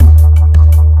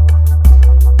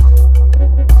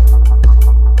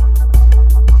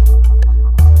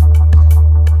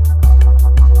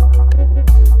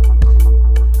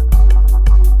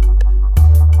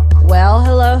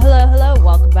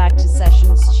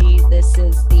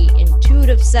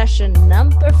intuitive session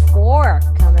number 4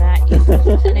 coming at you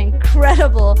with an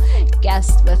incredible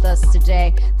guest with us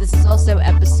today. This is also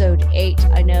episode 8.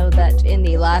 I know that in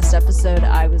the last episode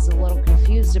I was a little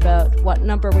confused about what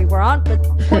number we were on, but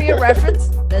for your reference,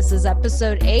 this is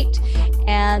episode 8,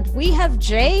 and we have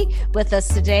Jay with us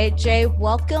today. Jay,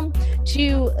 welcome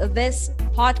to this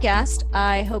podcast.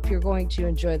 I hope you're going to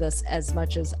enjoy this as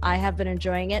much as I have been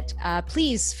enjoying it.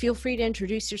 Please feel free to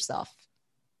introduce yourself.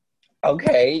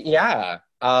 Okay, yeah.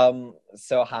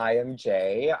 So hi, I'm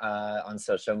Jay on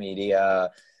social media.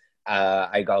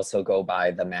 I also go by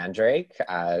the Mandrake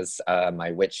as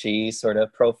my witchy sort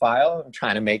of profile. I'm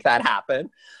trying to make that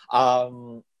happen.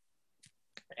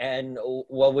 And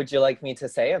what would you like me to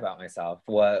say about myself?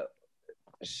 What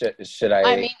should I?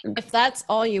 I mean, if that's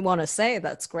all you want to say,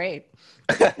 that's great.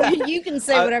 You can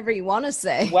say whatever you want to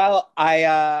say. Well,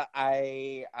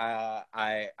 I'm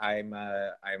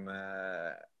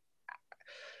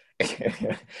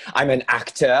an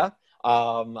actor.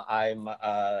 I'm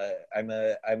a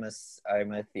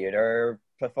theater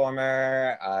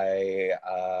performer.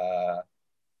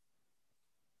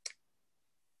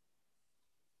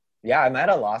 I'm at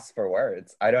a loss for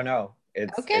words. I don't know.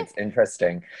 It's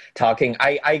interesting talking.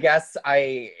 I guess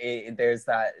there's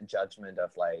that judgment of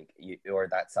like or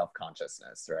that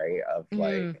self-consciousness, right? Of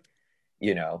like,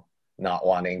 not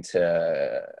wanting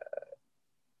to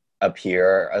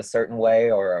appear a certain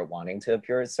way or wanting to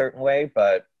appear a certain way,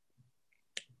 but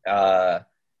I'm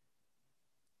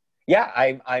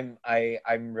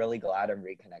really glad I'm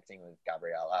reconnecting with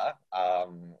Gabriella.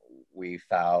 We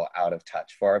fell out of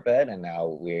touch for a bit, and now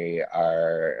we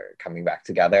are coming back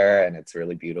together, and it's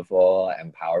really beautiful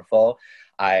and powerful.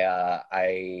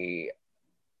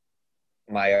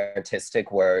 My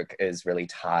artistic work is really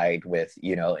tied with,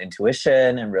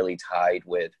 intuition and really tied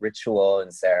with ritual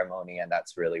and ceremony. And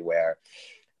that's really where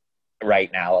right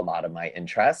now a lot of my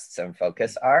interests and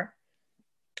focus are,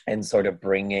 and sort of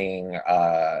bringing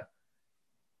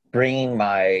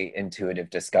my intuitive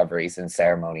discoveries and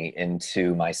ceremony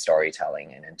into my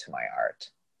storytelling and into my art.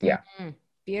 Yeah. Mm-hmm.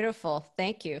 Beautiful.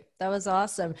 Thank you. That was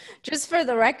awesome. Just for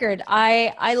the record,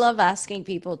 I love asking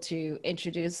people to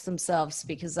introduce themselves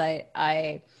because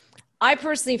I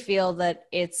personally feel that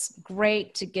it's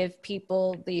great to give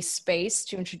people the space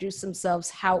to introduce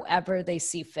themselves however they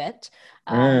see fit.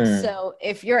 So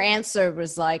if your answer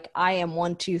was like, I am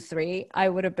 1, 2, 3, I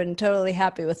would have been totally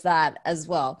happy with that as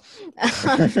well.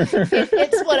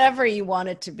 It's whatever you want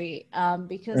it to be.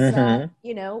 Because,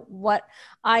 what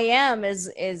I am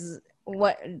is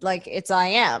what, like, it's I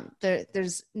am.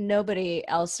 There's nobody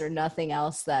else or nothing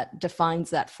else that defines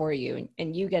that for you,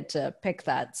 and you get to pick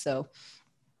that. So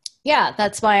yeah,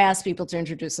 that's why I asked people to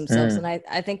introduce themselves, and I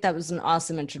think that was an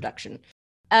awesome introduction.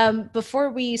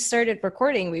 Before we started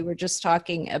recording, we were just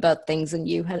talking about things, and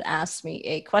you had asked me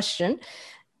a question.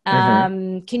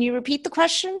 Can you repeat the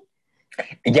question?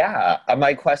 Yeah,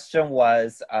 my question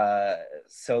was,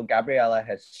 so Gabriella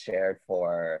has shared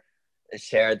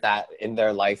that in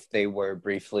their life they were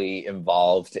briefly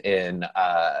involved in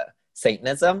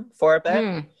Satanism for a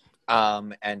bit.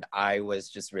 And I was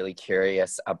just really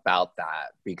curious about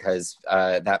that because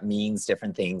that means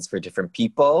different things for different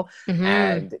people.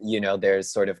 And,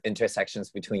 there's sort of intersections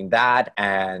between that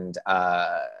and,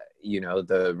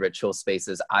 the ritual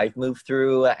spaces I've moved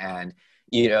through. And,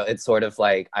 it's sort of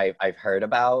like I've heard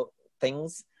about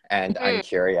things and I'm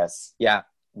curious. Yeah.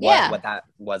 What that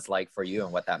was like for you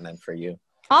and what that meant for you.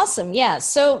 Awesome. Yeah.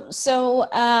 So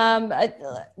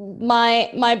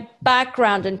my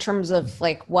background in terms of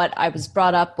like what I was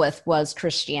brought up with was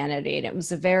Christianity. And it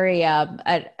was a very,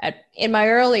 in my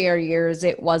earlier years,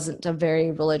 it wasn't a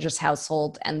very religious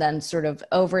household. And then sort of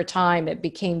over time, it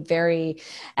became very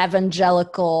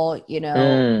evangelical,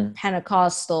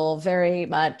 Pentecostal, very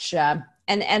much,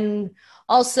 and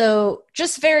also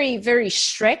just very, very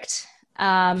strict.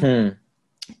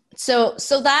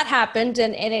 So that happened,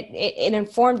 and it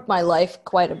informed my life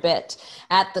quite a bit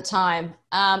at the time.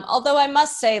 Although I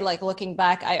must say, like looking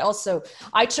back, I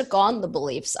took on the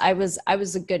beliefs. I was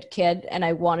a good kid, and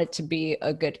I wanted to be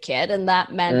a good kid, and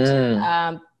that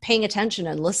meant paying attention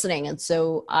and listening. And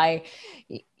so I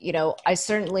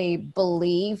certainly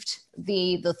believed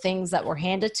the things that were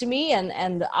handed to me,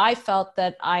 and I felt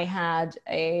that I had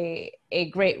a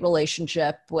great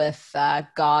relationship with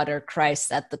God or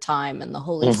Christ at the time, and the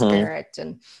Holy Spirit,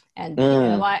 and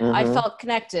I felt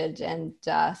connected, and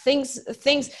things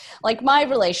like my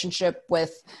relationship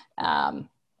with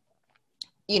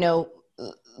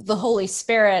the Holy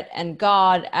Spirit and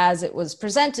God as it was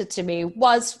presented to me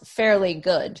was fairly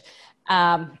good.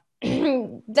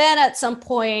 Then at some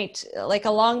point, like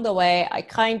along the way, I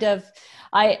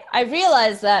I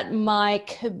realized that my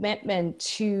commitment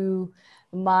to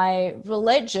my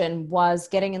religion was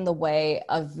getting in the way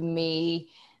of me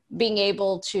being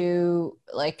able to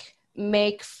like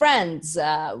make friends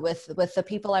with the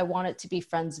people I wanted to be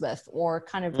friends with, or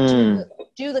kind of Mm.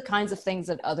 do the kinds of things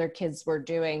that other kids were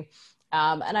doing.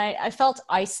 And I felt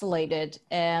isolated,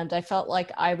 and I felt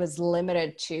like I was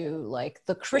limited to like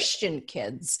the Christian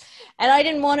kids, and I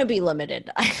didn't want to be limited.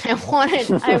 I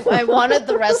wanted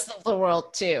the rest of the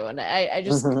world too, and I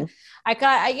just Mhm.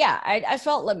 I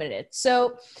felt limited.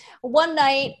 So one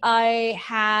night I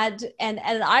had, and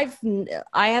I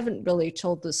haven't really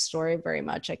told this story very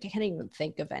much. I can't even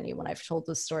think of anyone I've told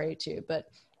this story to, but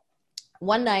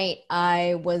one night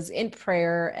I was in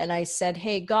prayer and I said,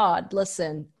 "Hey God,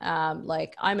 listen,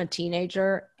 like I'm a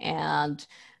teenager, and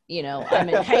I'm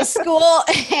in high school,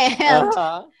 and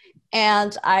Uh-huh.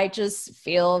 and I just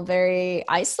feel very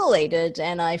isolated,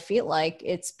 and I feel like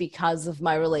it's because of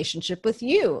my relationship with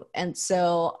you. And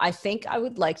so I think I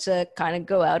would like to kind of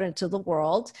go out into the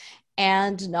world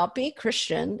and not be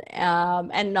Christian,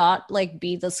 and not like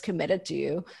be this committed to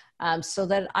you, so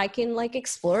that I can like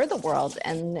explore the world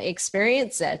and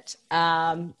experience it."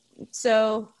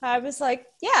 So I was like,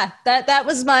 yeah, that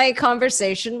was my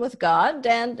conversation with God,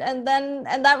 and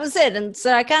that was it. And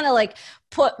so I kind of like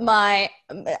I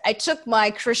took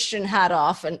my Christian hat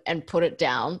off and put it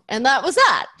down, and that was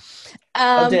that.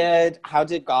 Um, How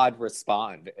did God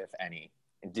respond, if any?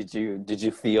 Did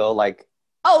you feel like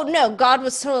oh no, God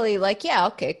was totally like, yeah,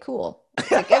 okay, cool.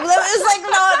 Like it was like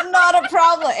not a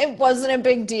problem. It wasn't a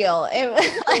big deal. It was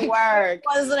to like work?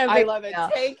 wasn't a I big love it. deal.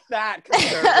 Take that,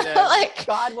 conservative. Like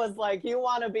God was like, "You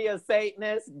want to be a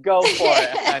Satanist? Go for it,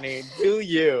 honey. Do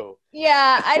you?"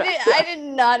 yeah, I did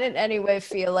not in any way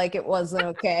feel like it wasn't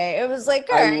okay. It was like,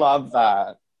 all I right, love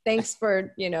that. thanks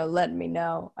for, letting me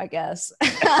know, I guess.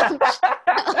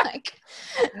 Like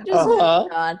just moving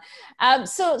Uh-huh. on.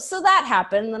 So that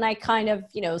happened, and I kind of,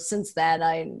 since then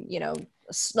I,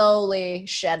 slowly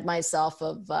shed myself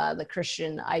of the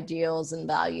Christian ideals and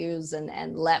values,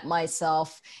 and let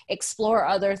myself explore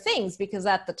other things, because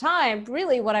at the time,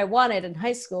 really what I wanted in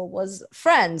high school was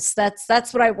friends.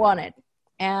 That's what I wanted.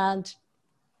 And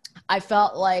I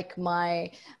felt like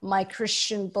my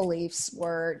Christian beliefs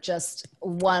were just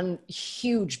one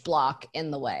huge block in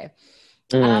the way.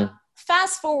 Mm.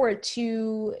 Fast forward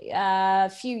to a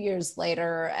few years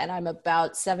later, and I'm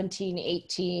about 17,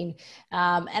 18.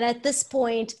 And at this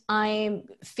point, I'm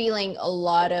feeling a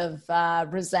lot of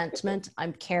resentment.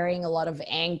 I'm carrying a lot of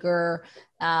anger,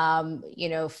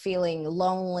 feeling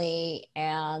lonely,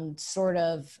 and sort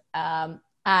of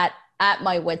at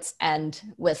my wits end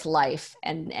with life,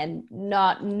 and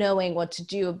not knowing what to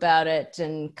do about it,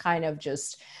 and kind of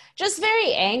just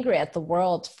very angry at the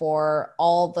world for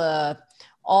all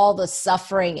the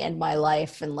suffering in my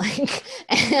life, and like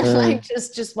and like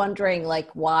Mm. just wondering like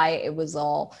why it was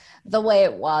all the way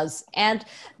it was. And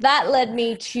that led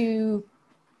me to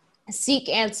seek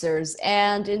answers.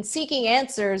 And in seeking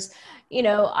answers,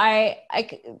 I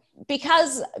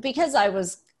because I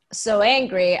was so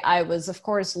angry, I was of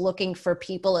course looking for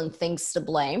people and things to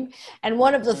blame. And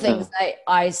one of the things Mm.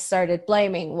 I started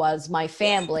blaming was my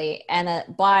family,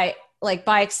 and by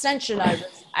extension,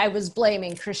 I was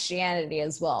blaming Christianity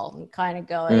as well, and kind of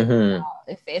going, Mm-hmm.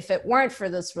 if it weren't for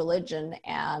this religion,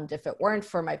 and if it weren't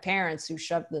for my parents who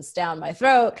shoved this down my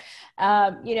throat,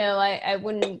 I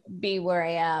wouldn't be where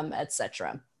I am,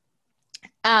 etc.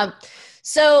 Um,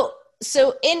 so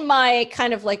so in my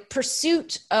kind of like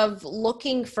pursuit of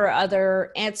looking for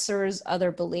other answers,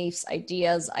 other beliefs,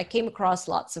 ideas, I came across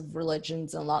lots of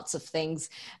religions and lots of things.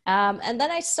 And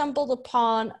then I stumbled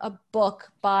upon a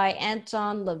book by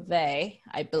Anton LaVey,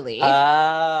 I believe.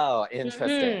 Oh,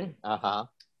 interesting. Mhm. Uh-huh.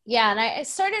 Yeah, and I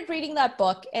started reading that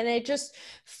book, and it just,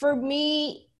 for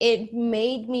me, it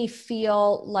made me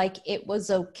feel like it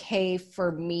was okay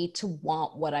for me to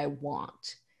want what I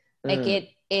want. Like Mm.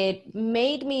 it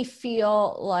made me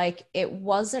feel like it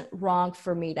wasn't wrong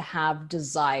for me to have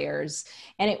desires,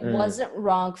 and it Mm. wasn't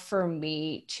wrong for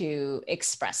me to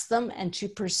express them and to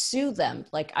pursue them.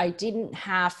 Like I didn't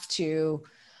have to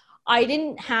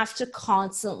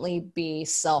constantly be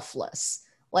selfless.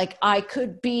 Like I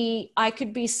could be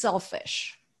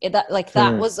selfish. That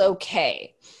Mm. was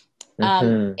okay.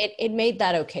 Mm-hmm. It made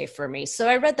that okay for me. So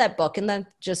I read that book, and then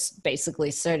just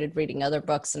basically started reading other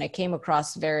books, and I came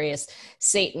across various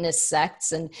Satanist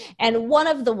sects, and one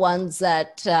of the ones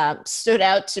that stood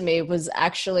out to me was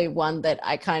actually one that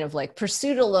I kind of like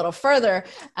pursued a little further,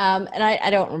 and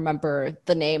I don't remember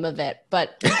the name of it,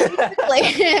 but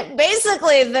basically,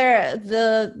 basically,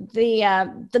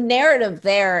 the narrative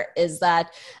there is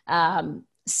that.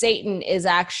 Satan is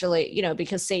actually,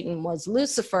 because Satan was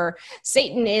Lucifer,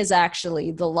 Satan is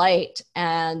actually the light,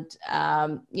 and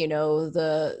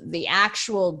the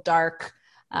actual dark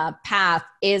path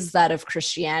is that of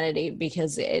Christianity,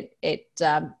 because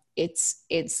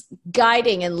it's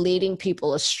guiding and leading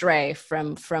people astray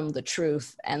from the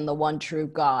truth and the one true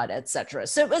God, etc.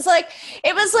 So it was like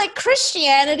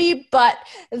Christianity, but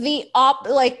the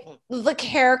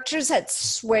characters had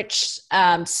switched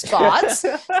spots.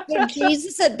 So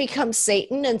Jesus had become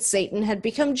Satan, and Satan had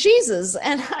become Jesus,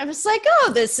 and I was like,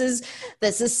 oh, this is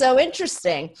so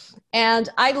interesting. And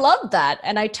I loved that.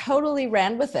 And I totally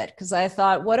ran with it, because I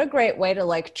thought, what a great way to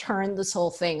like turn this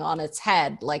whole thing on its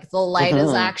head. Like the light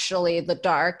is actually the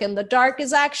dark, and the dark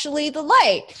is actually the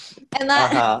light. And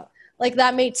that, like,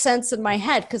 that made sense in my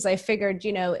head, because I figured,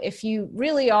 if you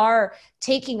really are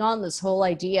taking on this whole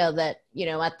idea that,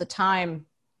 at the time,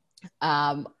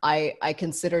 I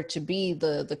consider to be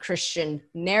the Christian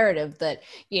narrative, that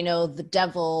the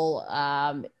devil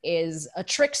is a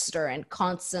trickster and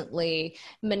constantly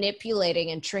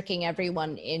manipulating and tricking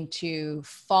everyone into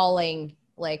falling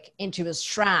like into his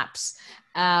traps.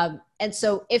 And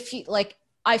so if you like,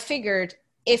 I figured,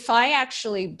 if I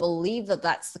actually believe that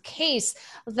that's the case,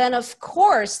 then of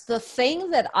course the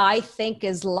thing that I think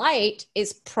is light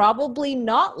is probably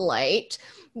not light,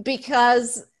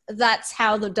 because that's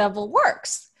how the devil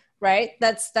works, right?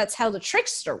 That's how the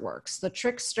trickster works. The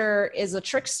trickster is a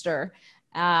trickster.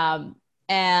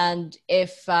 And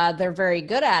if they're very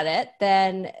good at it,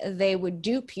 then they would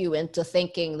dupe you into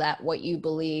thinking that what you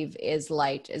believe is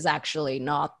light is actually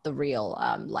not the real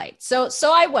light. So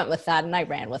I went with that, and I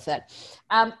ran with it.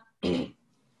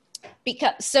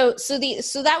 Because so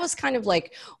that was kind of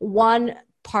like one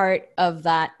part of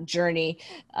that journey,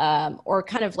 or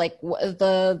kind of like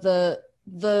the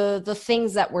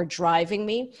things that were driving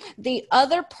me. The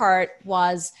other part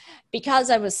was, because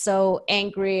I was so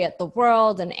angry at the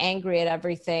world and angry at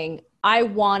everything, I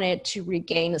wanted to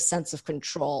regain a sense of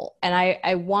control, and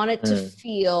I wanted to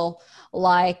feel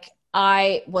like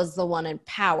I was the one in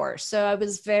power. So I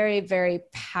was very, very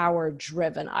power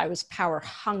driven. I was power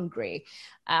hungry.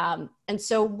 And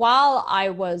so while I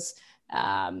was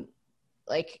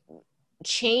like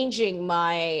changing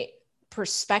my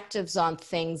perspectives on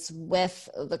things with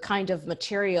the kind of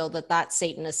material that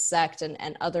Satanist sect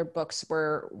and other books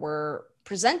were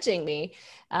presenting me,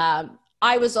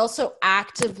 I was also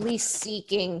actively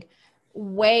seeking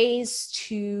ways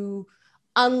to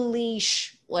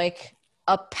unleash like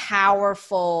a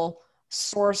powerful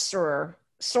sorceress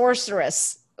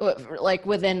like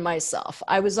within myself.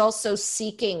 I was also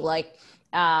seeking like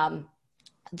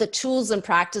the tools and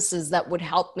practices that would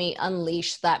help me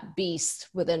unleash that beast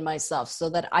within myself, so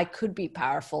that I could be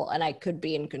powerful and I could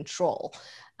be in control.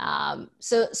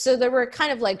 So there were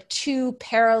kind of like two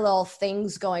parallel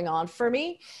things going on for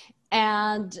me.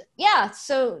 And yeah,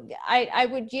 so I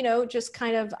would, just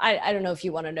kind of, I don't know if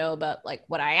you want to know about like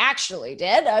what I actually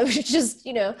did. I was just,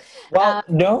 Well,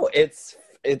 no, it's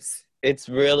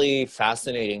really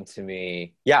fascinating to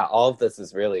me. Yeah, all of this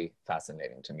is really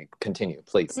fascinating to me. Continue,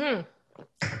 please.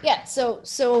 Yeah,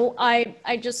 so I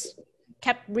just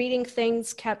kept reading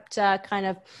things, kept kind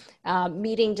of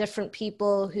meeting different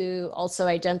people who also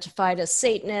identified as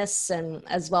Satanists, and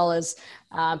as well as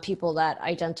people that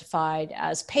identified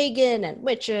as pagan and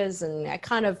witches. And I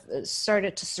kind of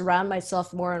started to surround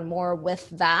myself more and more with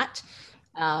that.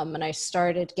 And I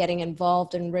started getting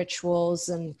involved in rituals,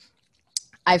 and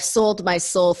I've sold my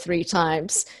soul 3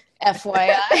 times,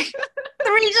 FYI.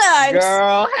 3 times.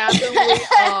 Girl, haven't we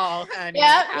all, honey?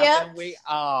 Haven't we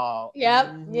all?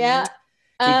 Yep, yeah.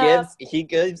 He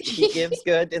gives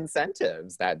good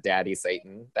incentives. That Daddy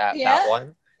Satan, that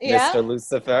one, yeah, Mr.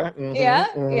 Lucifer. yeah.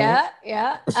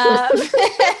 Yeah.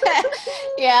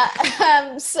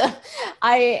 So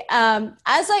I,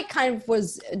 as I kind of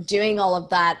was doing all of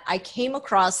that, I came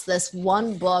across this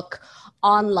one book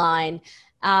online,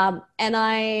 and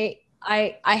I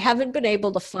haven't been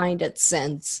able to find it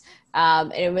since.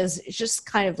 It was just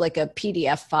kind of like a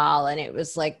PDF file, and it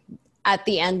was like at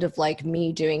the end of like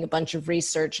me doing a bunch of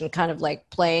research and kind of like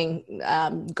playing,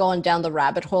 going down the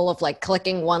rabbit hole of like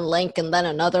clicking one link and then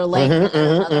another link and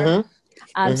then another.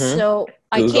 So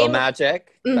I Google came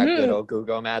magic, that good old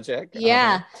Google magic.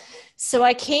 Yeah. So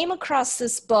I came across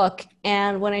this book,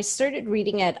 and when I started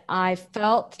reading it, I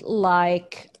felt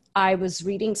like I was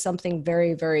reading something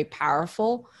very, very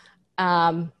powerful.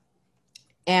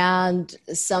 And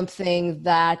something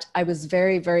that I was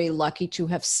very, very lucky to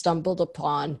have stumbled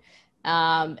upon.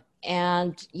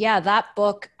 And yeah, that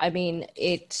book, I mean,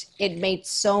 it made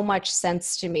so much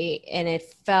sense to me, and it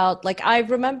felt like I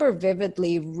remember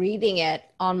vividly reading it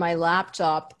on my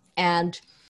laptop and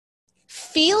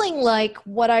feeling like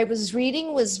what I was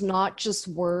reading was not just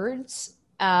words.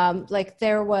 Like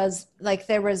there was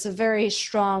a very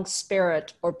strong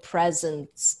spirit or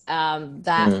presence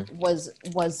that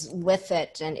was with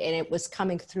it, and it was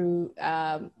coming through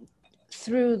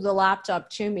the laptop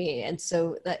to me. And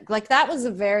so that was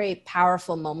a very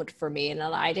powerful moment for me. And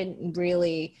I didn't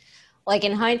really, like,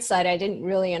 in hindsight, I didn't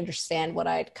really understand what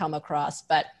I'd come across,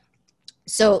 but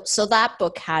so that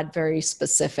book had very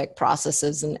specific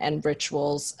processes and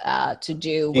rituals to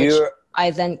do, which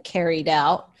I then carried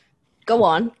out. Go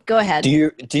on, go ahead.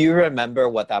 Do you remember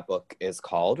what that book is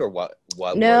called, or what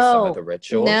No, were some of the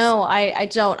rituals? No, I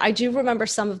don't. I do remember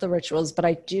some of the rituals, but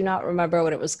I do not remember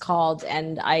what it was called,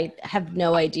 and I have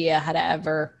no idea how to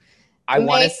ever. I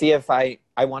want to see if I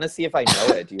know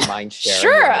it. Do you mind sharing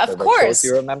Sure, one of the rituals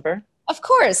you remember? Of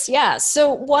course, yeah.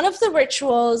 So one of the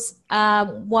rituals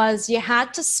was you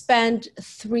had to spend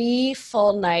 3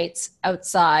 full nights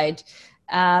outside.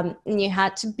 And you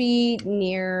had to be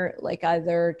near, like,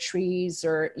 either trees,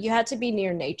 or you had to be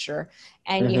near nature,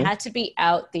 and you had to be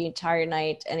out the entire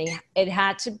night, and it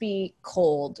had to be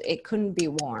cold. It couldn't be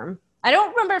warm. I don't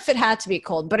remember if it had to be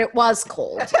cold, but it was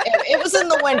cold. It was in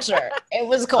the winter. It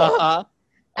was cold.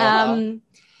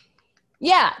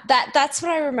 Yeah, that's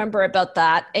what I remember about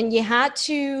that. And you had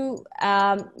to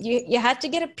you had to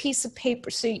get a piece of paper.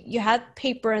 So you had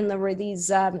paper, and there were these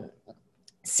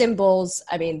symbols.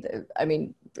 I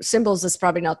mean, symbols is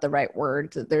probably not the right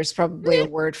word. There's probably a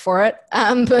word for it.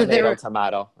 But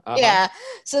tomato. Yeah.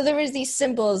 So there was these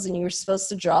symbols, and you were supposed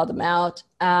to draw them out.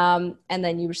 And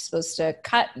then you were supposed to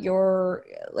cut your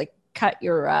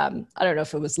I don't know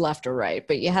if it was left or right,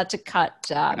 but you had to cut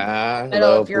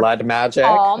middle of your blood magic.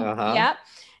 palm. Yeah.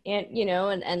 And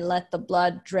and let the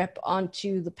blood drip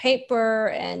onto the paper,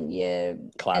 and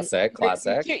classic.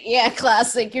 Yeah,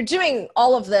 classic. You're doing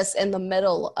all of this in the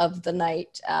middle of the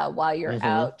night while you're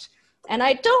out. And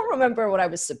I don't remember what I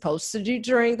was supposed to do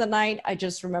during the night. I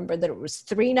just remember that it was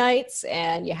 3 nights,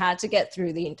 and you had to get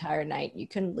through the entire night. You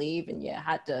couldn't leave, and you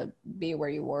had to be where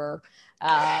you were.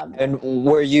 And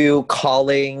were you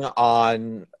calling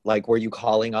on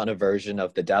a version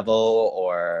of the devil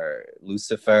or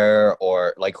Lucifer,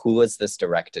 or like, who was this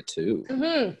directed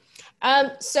to?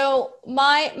 So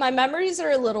my memories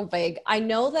are a little vague. I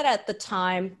know that at the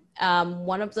time,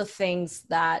 one of the things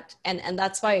that, and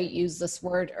that's why I used this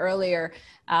word earlier,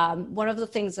 one of the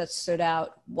things that stood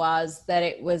out was that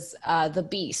it was the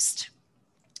beast.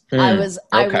 I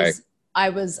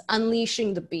was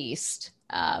unleashing the beast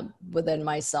within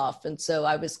myself. And so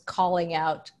I was calling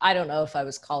out, I don't know if I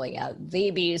was calling out the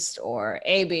beast or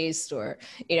a beast or,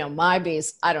 my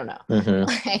beast. I don't know.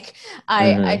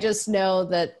 I just know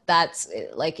that's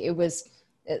like,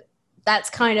 that's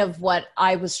kind of what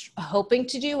I was hoping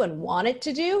to do and wanted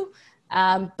to do.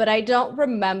 But I don't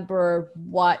remember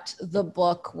what the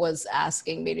book was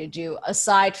asking me to do,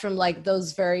 aside from like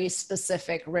those very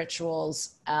specific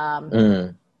rituals.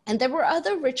 And there were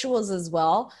other rituals as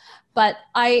well, but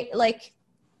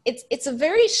it's a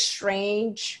very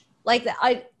strange,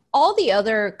 all the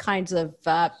other kinds of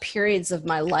periods of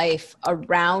my life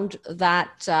around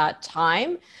that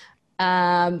time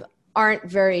aren't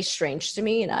very strange to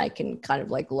me, and I can kind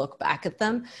of look back at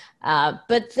them.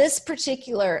 But this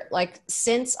particular,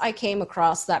 since I came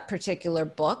across that particular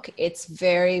book, it's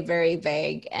very, very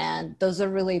vague. And those are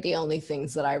really the only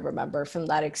things that I remember from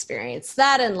that experience.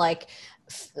 That and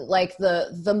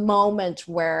the moment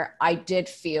where I did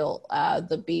feel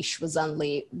the beast was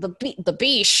unleashed. The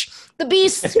beast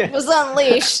was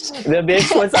unleashed. The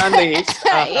beast was unleashed.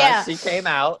 Yeah, she came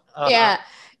out.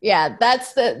 Yeah,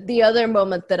 that's the other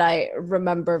moment that I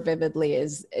remember vividly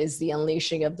is the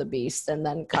unleashing of the beast, and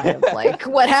then kind of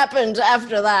what happened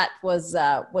after that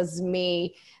was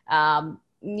me,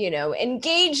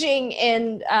 engaging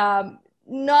in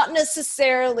not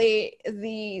necessarily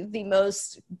the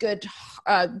most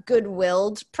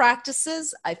good-willed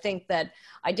practices. I think that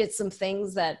I did some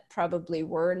things that probably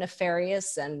were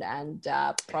nefarious and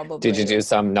probably. Did you do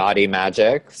some naughty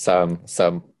magic? Some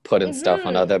putting stuff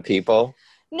on other people?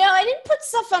 No, I didn't put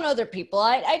stuff on other people.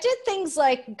 I did things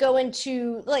like go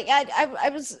into I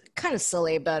was kind of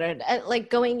silly about it.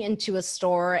 Going into a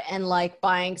store and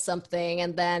buying something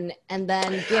and then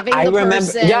giving the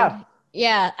person.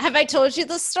 Yeah. Have I told you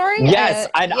this story? Yes,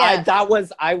 that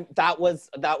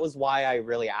was why I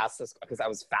really asked this, because I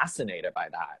was fascinated by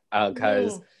that.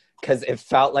 Because it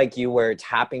felt like you were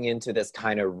tapping into this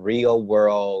kind of real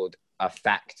world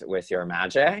effect with your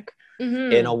magic.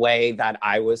 In a way that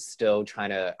I was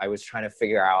trying to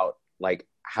figure out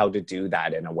how to do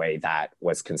that in a way that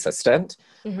was consistent.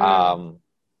 So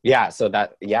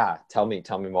tell me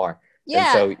more.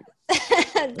 Yeah.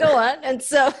 Go on. And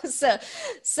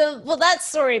well, that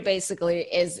story basically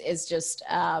is just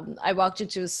I walked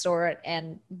into a store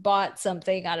and bought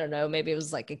something. I don't know, maybe it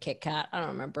was like a Kit Kat. I don't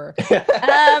remember.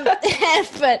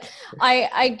 But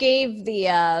I gave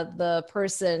the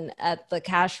person at the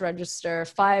cash register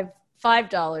 $5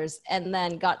 and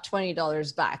then got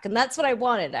 $20 back. And that's what I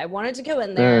wanted. I wanted to go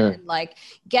in there and like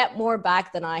get more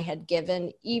back than I had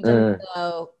given, even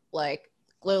though like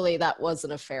clearly that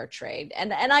wasn't a fair trade.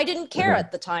 And I didn't care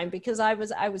at the time because I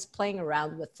was playing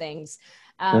around with things.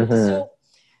 So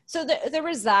there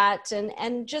was that,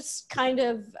 and just kind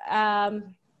of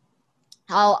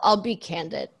I'll be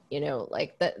candid,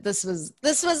 like this was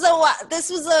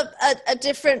a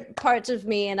different part of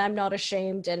me, and I'm not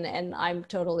ashamed, and I'm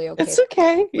totally okay. It's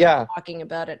okay. Yeah. Talking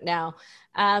about it now.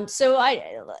 So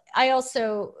I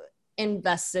also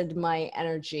invested my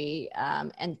energy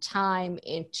and time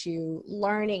into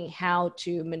learning how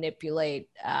to manipulate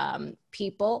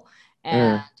people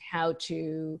and how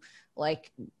to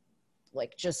like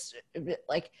just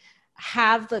like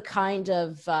have the kind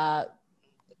of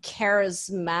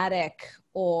charismatic,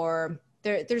 or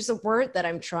there's a word that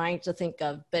I'm trying to think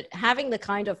of, but having the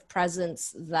kind of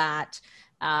presence that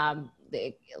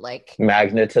like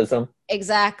magnetism.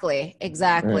 Exactly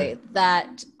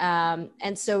that.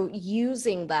 And so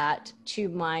using that to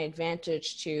my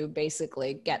advantage to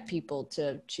basically get people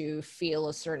to feel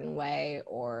a certain way,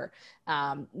 or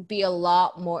be a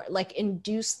lot more like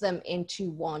induce them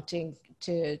into wanting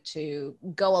to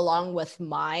go along with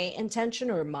my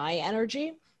intention or my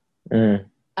energy.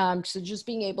 So just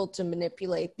being able to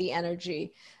manipulate the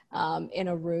energy in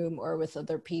a room or with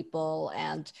other people,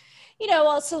 and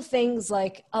also things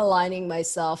like aligning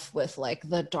myself with like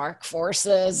the dark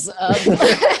forces of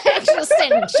just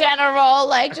in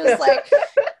general, just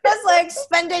like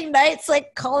spending nights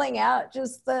like calling out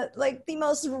just the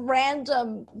most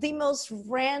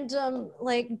random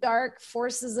like dark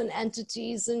forces and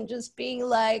entities, and just being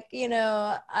like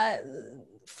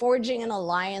forging an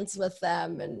alliance with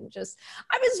them. And just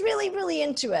I was really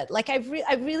into it. Like I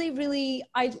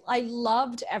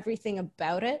loved everything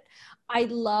about it. I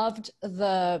loved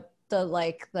the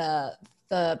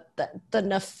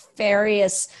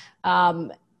nefarious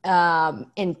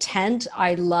intent.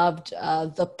 I loved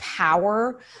the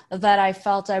power that I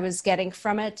felt I was getting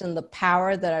from it, and the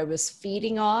power that I was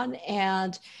feeding on.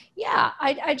 And yeah,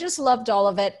 I just loved all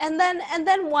of it. And then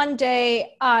one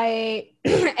day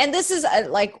and this is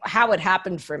like how it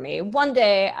happened for me. One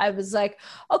day I was like,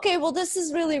 okay, well, this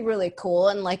is really cool,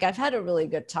 and like I've had a really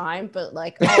good time, but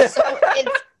like also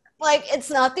it's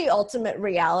not the ultimate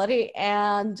reality,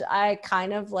 and I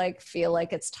kind of like feel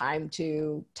like it's time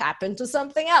to tap into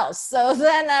something else. So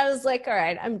then I was like, all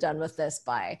right, I'm done with this,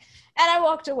 bye. And I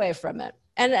walked away from it.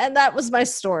 And that was my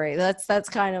story. That's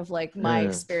kind of like my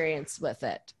experience with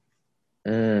it.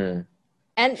 And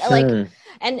like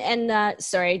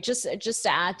sorry, just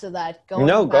to add to that,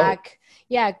 going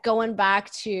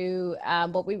back to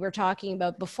what we were talking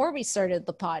about before we started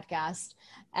the podcast,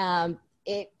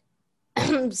 it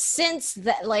since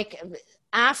that, like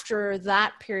after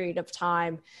that period of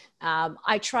time,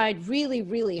 I tried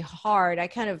really hard. I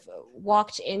kind of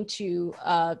walked into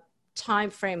a time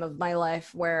frame of my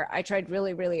life where I tried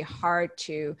really hard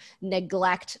to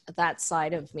neglect that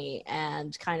side of me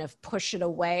and kind of push it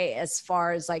away as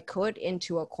far as I could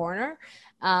into a corner.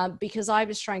 Because I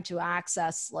was trying to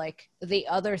access like the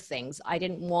other things. I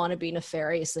didn't want to be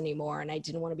nefarious anymore, and I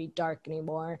didn't want to be dark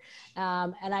anymore.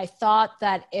 And I thought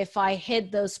that if I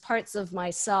hid those parts of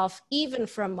myself, even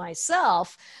from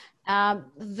myself,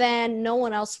 then no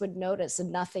one else would notice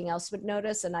and nothing else would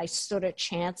notice. And I stood a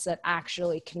chance at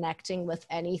actually connecting with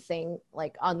anything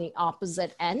like on the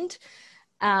opposite end.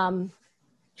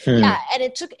 Yeah, and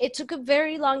it took a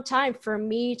very long time for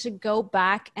me to go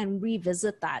back and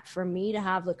revisit that, for me to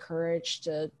have the courage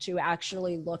to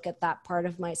actually look at that part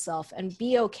of myself and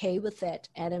be okay with it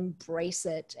and embrace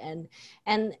it. And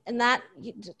that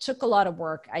took a lot of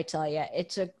work, I tell you. It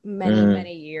took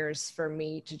many years for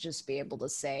me to just be able to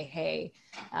say, hey,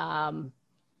 I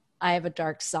have a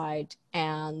dark side,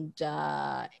 and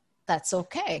that's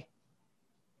okay.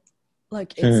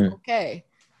 Like, it's okay.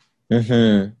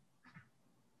 No,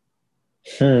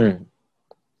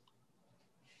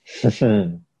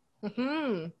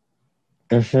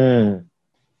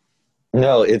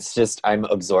 it's just I'm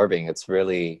absorbing. It's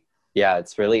really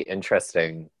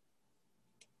interesting.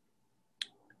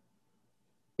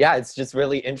 Yeah, it's just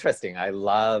really interesting. I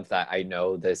love that I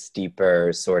know this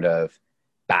deeper sort of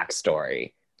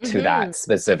backstory to that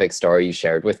specific story you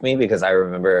shared with me, because I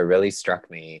remember it really struck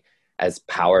me as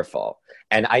powerful.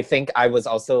 And I think I was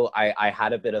also, I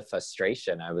had a bit of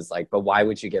frustration. I was like, but why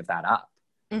would you give that up?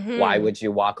 Why Mm-hmm. would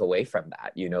you walk away from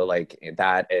that? You know, like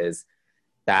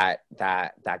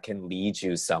that can lead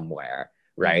you somewhere,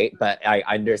 right? Mm-hmm. But I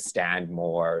understand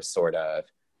more sort of,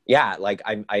 yeah, like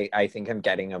I think I'm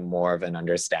getting a more of an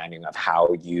understanding of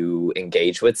how you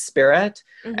engage with spirit,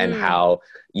 and Mm-hmm. how,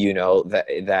 you know,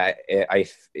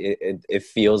 it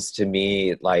feels to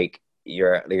me like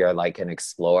you're like an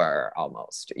explorer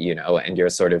almost, you know, and you're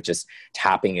sort of just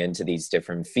tapping into these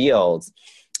different fields.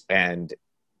 And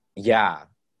yeah,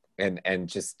 and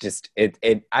just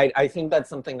I think that's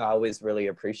something I always really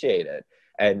appreciated,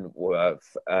 and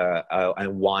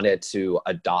and wanted to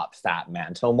adopt that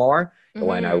mantle more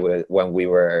Mm-hmm. when we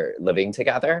were living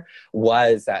together,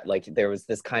 was that like there was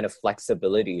this kind of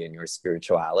flexibility in your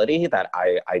spirituality that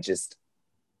I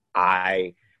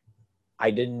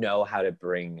I didn't know how to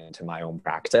bring into my own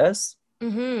practice.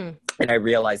 Mm-hmm. And I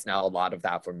realize now a lot of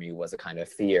that for me was a kind of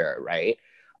fear, right?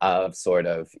 Of sort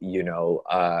of, you know,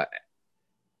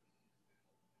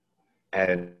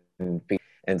 and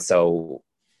and so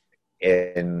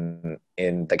in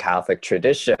the Catholic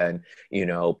tradition, you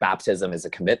know, baptism is a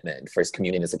commitment, first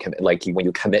communion is a commitment, like when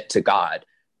you commit to God,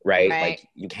 right? Right. Like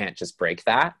you can't just break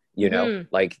that, you know, Mm-hmm.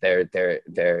 like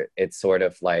they're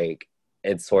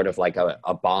it's sort of like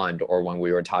a bond, or when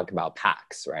we were talking about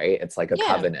pacts, right? It's like a Yeah.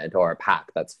 covenant or a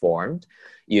pact that's formed,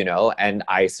 you know, and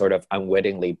I sort of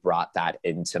unwittingly brought that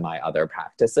into my other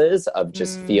practices of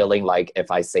just Mm. feeling like if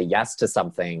I say yes to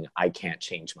something, I can't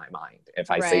change my mind.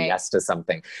 If I say Right. yes to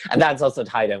something, and that's also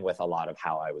tied in with a lot of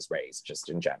how I was raised, just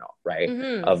in general, right?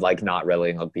 Mm-hmm. Of like not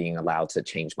really being allowed to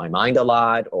change my mind a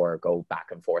lot or go back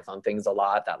and forth on things a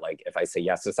lot. That like if I say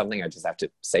yes to something, I just have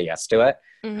to say yes to it,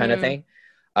 kind of Mm-hmm. thing.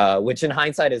 Which in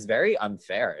hindsight is very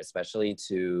unfair, especially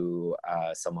to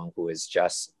someone who's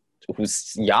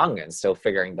young and still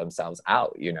figuring themselves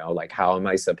out. You know, like how am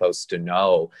I supposed to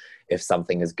know if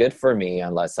something is good for me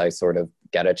unless I sort of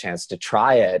get a chance to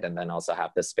try it, and then also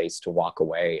have the space to walk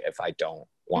away if I don't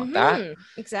want that. Mm-hmm.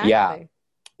 Yeah, Exactly.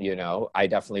 you know, I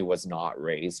definitely was not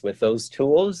raised with those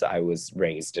tools. I was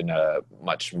raised in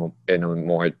in a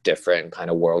more different kind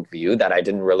of worldview that I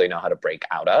didn't really know how to break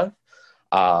out of.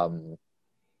 um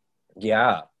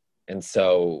yeah, and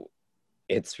so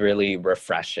it's really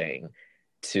refreshing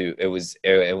to it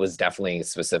was definitely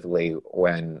specifically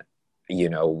when, you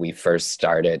know, we first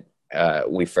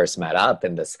met up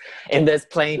in this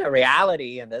plane of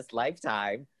reality in this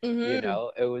lifetime. You Mm-hmm.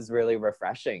 know, it was really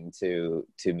refreshing to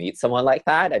meet someone like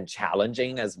that, and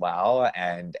challenging as well,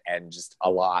 and just a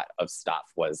lot of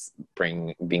stuff was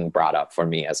being brought up for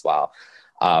me as well,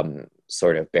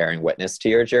 sort of bearing witness to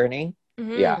your journey.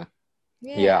 Mm-hmm. Yeah,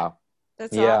 Yeah. yeah,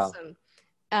 That's yeah. awesome.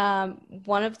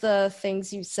 One of the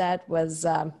things you said was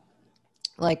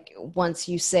like once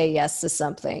you say yes to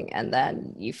something and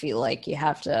then you feel like you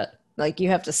have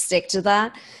to stick to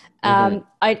that. Hmm.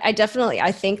 I definitely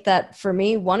I think that for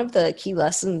me one of the key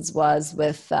lessons was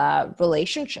with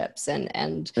relationships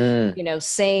and Mm. you know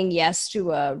saying yes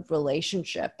to a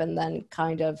relationship and then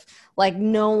kind of like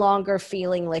no longer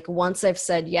feeling like once I've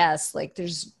said yes like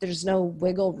there's no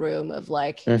wiggle room of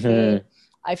like hey Hmm.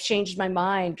 I've changed my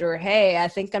mind or hey I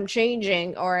think I'm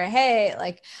changing or hey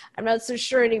like I'm not so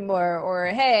sure anymore or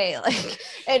hey like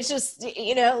it's just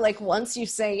you know like once you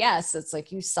say yes it's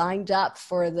like you signed up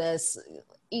for this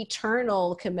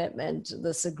eternal commitment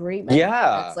this agreement that's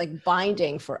Yeah. like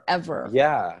binding forever.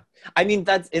 Yeah. I mean,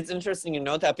 it's interesting you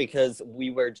know that, because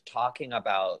we were talking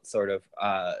about sort of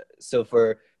so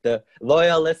for the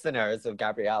loyal listeners of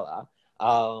Gabriella,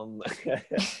 um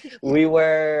we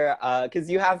were because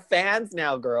you have fans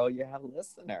now, girl, you have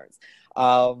listeners.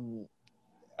 Um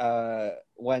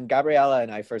when Gabriella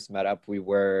and I first met up, we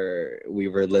were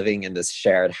living in this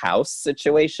shared house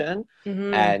situation,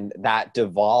 Mm-hmm. and that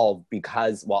devolved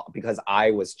because I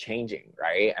was changing,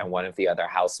 right? And one of the other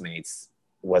housemates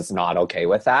was not okay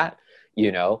with that,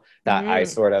 you know, that I Mm-hmm.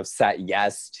 sort of said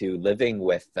yes to living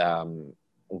with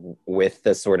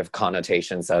the sort of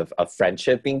connotations of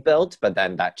friendship being built, but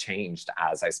then that changed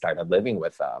as I started living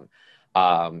with them.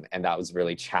 And that was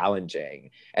really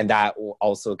challenging. And that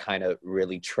also kind of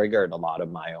really triggered a lot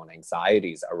of my own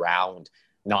anxieties around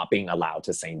not being allowed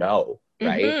to say no,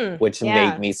 right? Mm-hmm. Which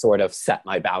made Yeah. me sort of set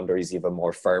my boundaries even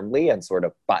more firmly and sort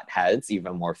of butt heads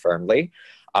even more firmly,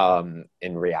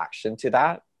 in reaction to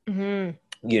that. Mm-hmm.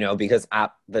 You know, because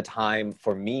at the time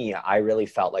for me, I really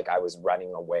felt like I was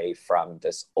running away from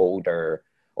this older,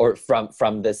 or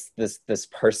from this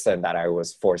person that I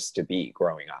was forced to be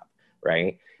growing up,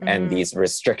 right? And Mm-hmm. these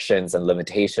restrictions and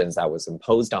limitations that was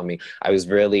imposed on me, I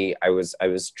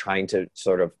was trying to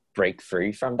sort of break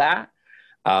free from that.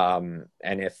 And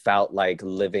it felt like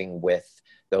living with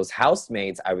those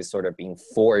housemates, I was sort of being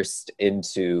forced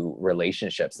into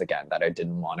relationships again that I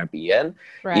didn't want to be in, you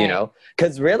Right. know,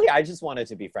 because really I just wanted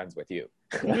to be friends with you.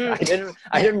 Mm.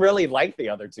 I didn't really like the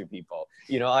other two people.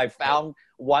 You know, I found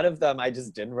one of them I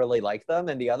just didn't really like them,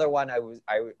 and the other one I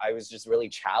was just really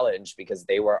challenged because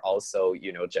they were also,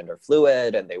 you know, gender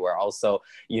fluid, and they were also,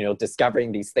 you know,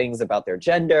 discovering these things about their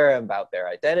gender, about their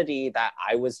identity that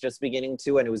I was just beginning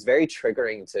to, and it was very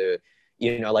triggering to,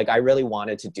 you know, like I really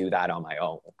wanted to do that on my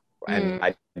own, and Mm.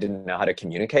 I didn't know how to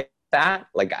communicate that.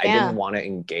 Like I didn't Yeah. want to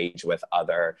engage with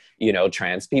other, you know,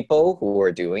 trans people who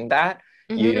were doing that,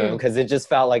 you know, Hmm. because it just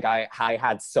felt like I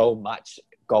had so much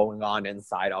going on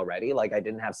inside already. Like I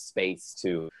didn't have space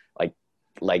to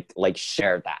like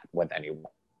share that with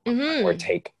anyone or Hmm.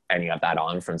 take any of that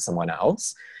on from someone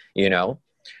else, you know.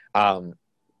 Um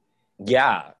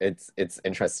yeah, it's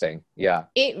interesting. Yeah.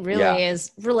 It Yeah. really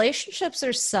is. Relationships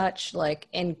are such like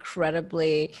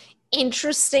incredibly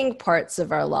interesting parts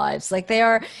of our lives. Like they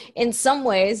are, in some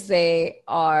ways, they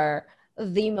are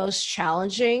the most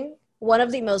challenging, one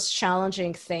of the most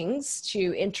challenging things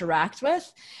to interact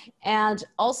with, and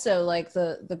also like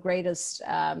the greatest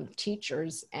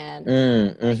teachers and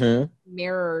like Mm-hmm.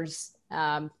 mirrors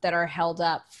that are held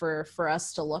up for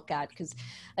us to look at. Because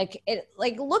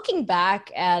like looking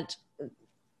back at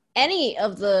any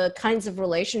of the kinds of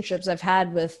relationships I've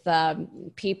had with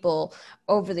people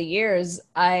over the years,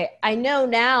 I know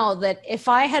now that if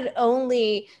I had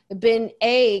only been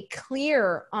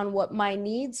clear on what my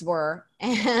needs were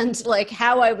and like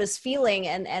how I was feeling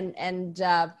and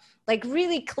like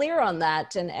really clear on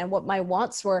that and what my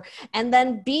wants were, and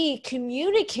then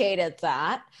communicated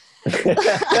that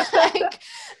like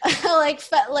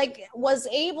like was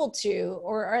able to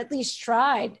or at least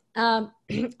tried a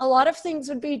lot of things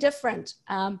would be different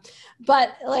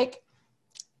but like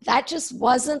that just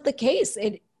wasn't the case.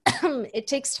 It it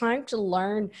takes time to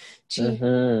learn to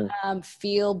Mm-hmm.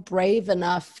 feel brave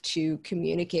enough to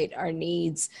communicate our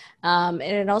needs. And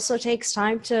it also takes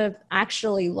time to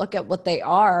actually look at what they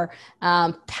are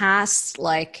past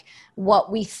like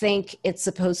what we think it's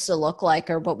supposed to look like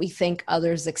or what we think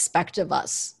others expect of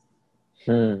us.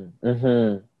 Mm-hmm.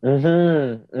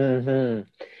 Mm-hmm. Mm-hmm.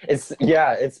 It's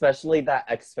yeah, especially that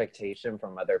expectation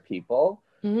from other people.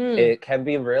 Mm-hmm. It can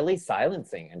be really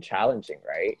silencing and challenging,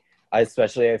 right?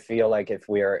 Especially I feel like if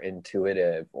we are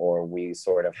intuitive or we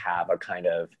sort of have a kind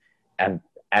of em-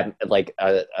 like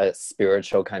a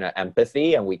spiritual kind of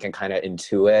empathy, and we can kind of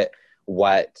intuit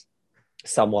what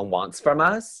someone wants from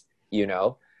us, you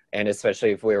know, and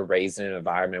especially if we were raised in an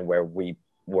environment where we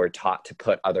were taught to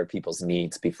put other people's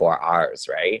needs before ours,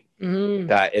 right? Mm-hmm.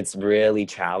 That it's really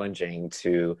challenging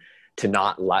to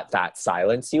not let that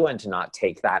silence you and to not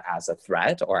take that as a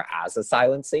threat or as a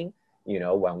silencing, you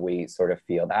know, when we sort of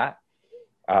feel that.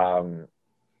 Um,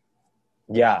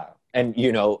 yeah. And,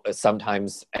 you know,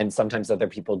 sometimes other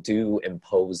people do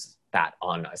impose that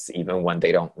on us, even when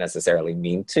they don't necessarily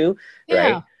mean to, Yeah.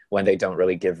 right? When they don't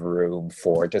really give room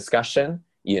for discussion,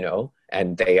 you know,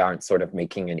 and they aren't sort of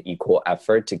making an equal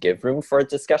effort to give room for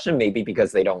discussion, maybe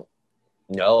because they don't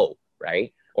know,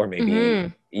 right? Or maybe, Mm-hmm.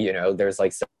 you know, there's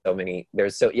like so many,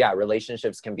 there's so, yeah,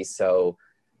 relationships can be so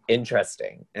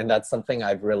interesting. And that's something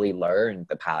I've really learned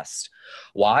the past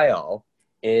while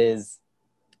is,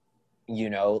 you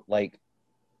know, like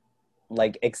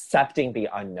accepting the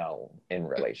unknown in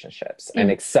relationships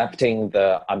and accepting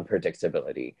the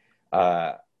unpredictability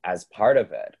uh as part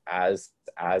of it, as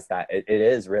that it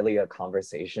is really a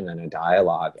conversation and a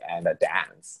dialogue and a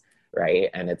dance, right?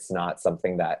 And it's not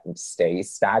something that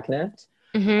stays stagnant.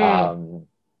 Mm-hmm. um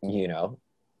you know,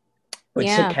 which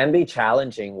Yeah. can be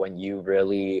challenging when you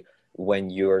really, when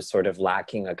you're sort of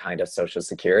lacking a kind of social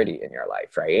security in your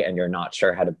life, right? And you're not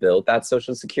sure how to build that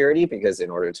social security, because in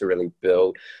order to really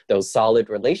build those solid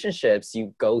relationships,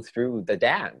 you go through the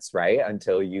dance, right?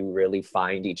 Until you really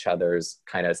find each other's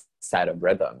kind of set of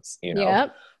rhythms, you know.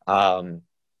 Yep. um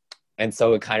and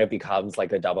so it kind of becomes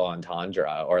like a double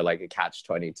entendre or like a catch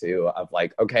 22 of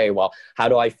like, okay, well, how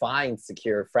do I find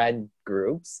secure friend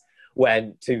groups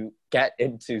when to get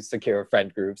into secure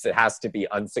friend groups, it has to be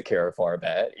unsecure for a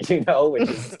bit, you know, which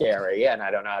is scary. And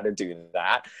I don't know how to do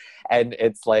that. And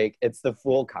it's like, it's the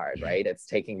fool card, right? It's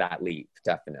taking that leap,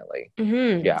 definitely.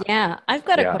 Mm-hmm. Yeah. Yeah, I've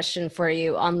got a Yeah. question for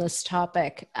you on this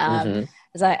topic. Mm-hmm.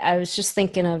 As I was just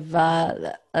thinking of,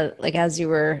 like as you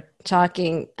were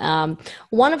talking,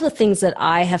 one of the things that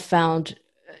I have found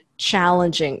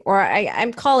challenging, or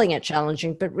I'm calling it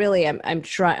challenging, but really I'm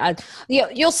trying.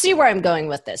 You'll see where I'm going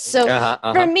with this. So Uh-huh.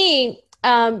 for Uh-huh. me,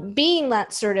 being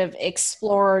that sort of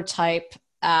explorer type.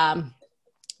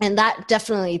 And that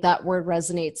definitely, that word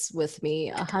resonates with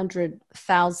me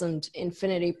 100,000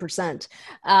 infinity percent.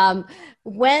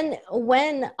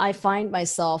 When I find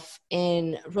myself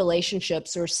in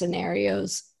relationships or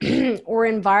scenarios or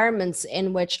environments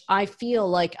in which I feel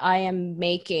like I am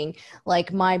making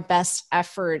like my best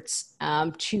efforts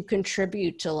to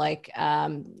contribute to like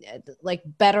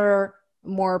better,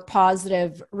 more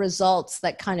positive results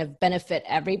that kind of benefit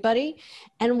everybody.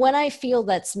 And when I feel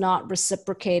that's not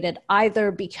reciprocated,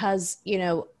 either because, you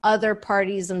know, other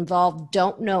parties involved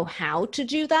don't know how to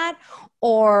do that,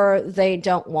 or they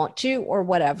don't want to, or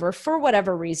whatever, for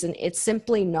whatever reason, it's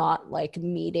simply not like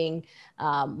meeting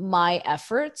my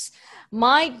efforts.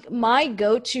 My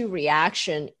go-to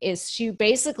reaction is to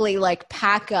basically like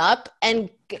pack up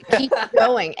and keep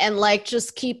going and like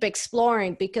just keep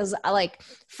exploring, because I like,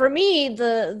 for me,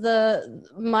 the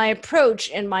my approach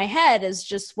in my head is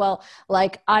just, well,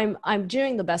 like I'm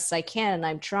doing the best I can and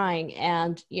I'm trying,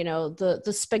 and you know,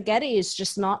 the spaghetti is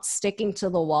just not sticking to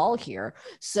the wall here.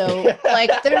 So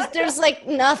like there's like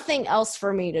nothing else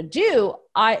for me to do.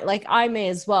 I may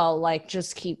as well like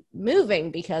just keep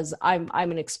moving, because I'm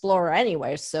an explorer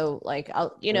anyway. So like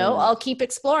I'll, you know, Mm, I'll keep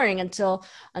exploring until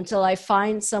I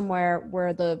find somewhere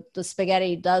where the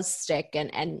spaghetti does stick,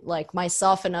 and like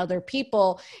myself and other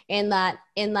people in that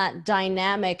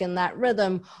dynamic and that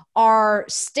rhythm are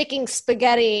sticking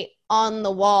spaghetti on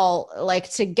the wall like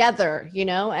together, you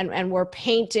know, and we're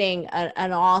painting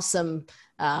an awesome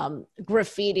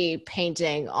graffiti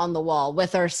painting on the wall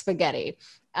with our spaghetti.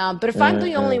 But if I'm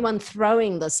the only mm, one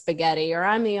throwing the spaghetti, or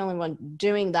I'm the only one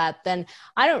doing that, then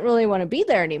I don't really want to be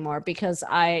there anymore, because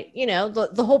I, you know,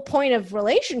 the whole point of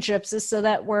relationships is so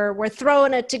that we're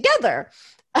throwing it together.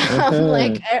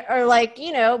 Like, mm, or like,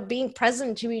 you know, being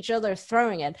present to each other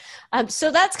throwing it.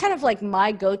 So that's kind of like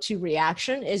my go-to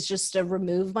reaction, is just to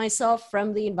remove myself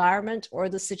from the environment or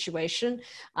the situation,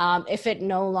 if it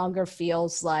no longer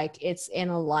feels like it's in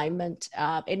alignment.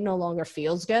 It no longer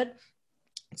feels good.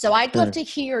 So I'd love mm. to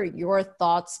hear your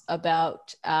thoughts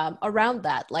about around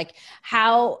that. Like,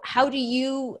 how do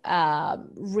you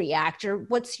react, or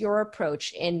what's your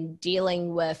approach in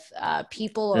dealing with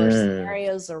people or Mm.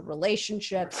 scenarios or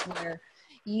relationships where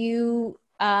you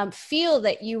feel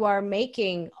that you are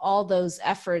making all those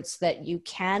efforts that you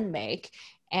can make,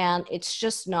 and it's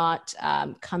just not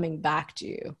coming back to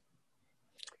you?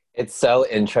 It's so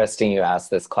interesting you asked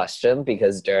this question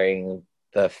because during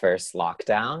the first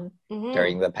lockdown, Mm-hmm.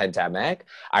 during the pandemic,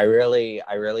 I really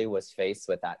was faced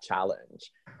with that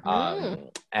challenge. Mm.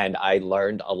 And I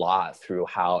learned a lot through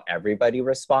how everybody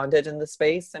responded in the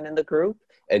space and in the group,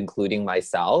 including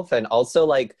myself, and also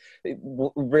like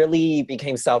really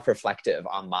became self-reflective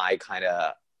on my kind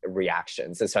of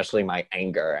reactions, especially my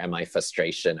anger and my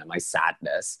frustration and my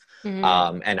sadness,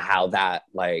 Mm-hmm. and how that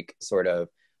like sort of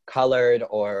colored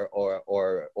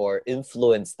or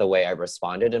influenced the way I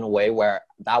responded in a way where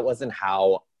that wasn't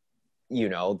how, you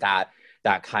know, that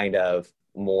kind of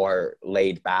more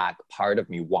laid back part of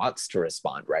me wants to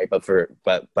respond, right? But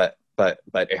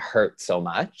it hurt so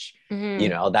much, you Mm-hmm.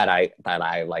 know, that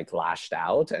I like lashed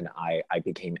out and I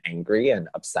became angry and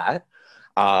upset.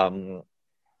 um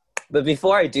but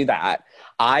before I do that,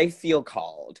 I feel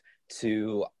called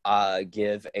to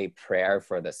give a prayer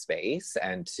for the space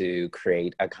and to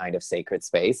create a kind of sacred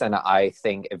space. And I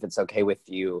think if it's okay with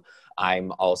you,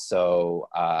 I'm also,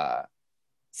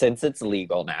 since it's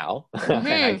legal now and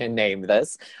I Mm-hmm. can name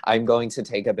this, I'm going to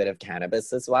take a bit of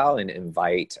cannabis as well and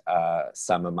invite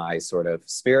some of my sort of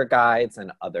spirit guides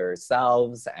and other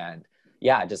selves and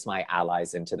yeah, just my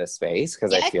allies into the space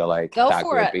because I Yeah, feel like go that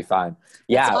for would it. be fun. That's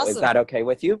Yeah, is awesome. that okay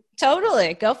with you?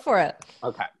 Totally. Go for it.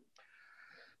 Okay.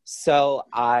 So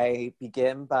I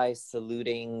begin by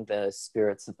saluting the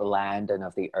spirits of the land and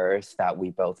of the earth that we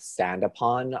both stand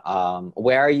upon.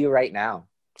 Where are you right now?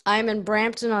 I'm in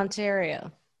Brampton,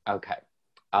 Ontario. Okay.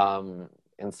 Um,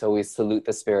 and so we salute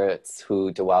the spirits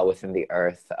who dwell within the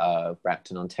earth of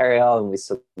Brampton, Ontario, and we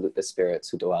salute the spirits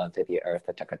who dwell within the earth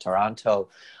of Toronto.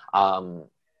 Um,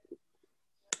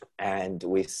 and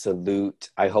we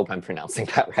salute, I hope I'm pronouncing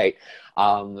that right,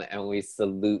 and we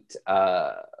salute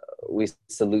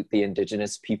the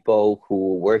indigenous people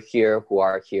who were here, who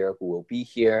are here, who will be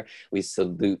here. We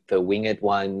salute the winged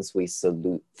ones, we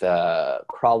salute the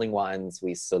crawling ones,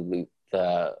 we salute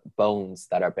the bones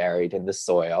that are buried in the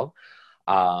soil,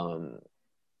 um,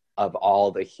 of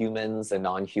all the humans and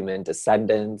non-human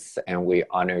descendants, and we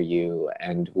honor you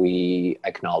and we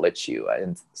acknowledge you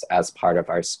as part of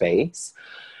our space.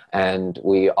 And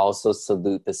we also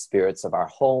salute the spirits of our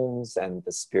homes and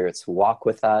the spirits who walk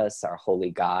with us, our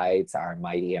holy guides, our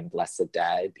mighty and blessed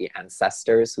dead, the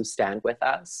ancestors who stand with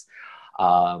us.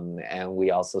 And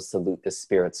we also salute the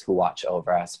spirits who watch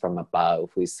over us from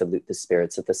above. We salute the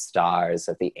spirits of the stars,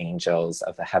 of the angels,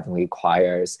 of the heavenly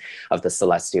choirs, of the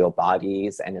celestial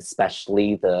bodies, and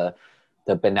especially the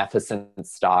beneficent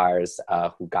stars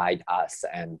who guide us,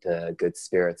 and the good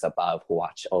spirits above who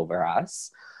watch over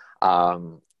us,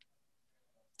 and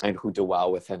who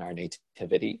dwell within our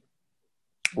nativity.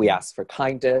 We ask for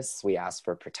kindness, we ask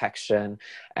for protection,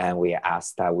 and we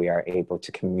ask that we are able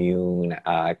to commune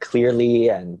clearly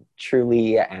and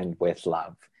truly and with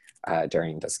love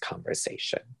during this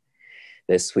conversation.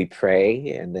 This we pray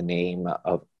in the name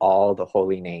of all the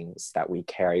holy names that we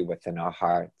carry within our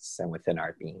hearts and within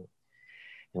our being.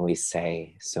 And we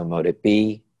say, so mote it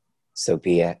be, so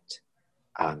be it.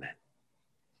 Amen.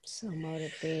 So mote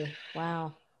it be.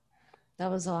 Wow. That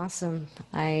was awesome.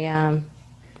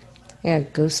 Yeah,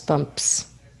 goosebumps.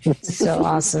 So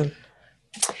awesome.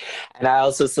 And I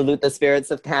also salute the spirits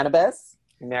of cannabis.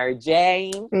 Mary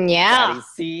Jane, Yeah. Daddy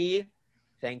C,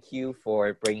 thank you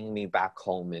for bringing me back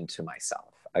home into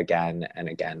myself again and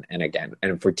again and again,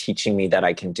 and for teaching me that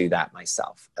I can do that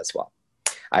myself as well.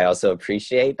 I also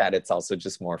appreciate that it's also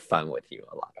just more fun with you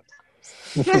a lot of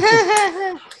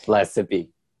times. Blessed be.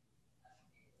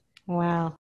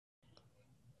 Wow.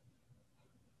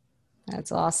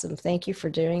 That's awesome. Thank you for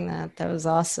doing that. That was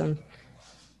awesome.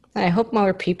 I hope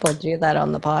more people do that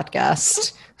on the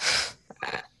podcast.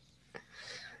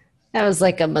 That was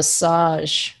like a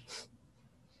massage.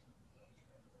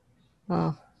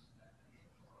 Oh.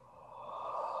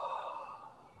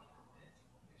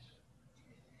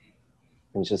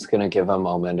 I'm just going to give a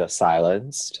moment of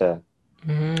silence to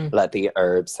let the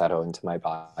herbs settle into my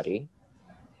body.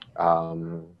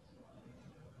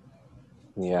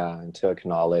 And to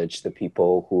acknowledge the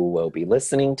people who will be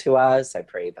listening to us. I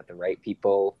pray that the right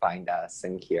people find us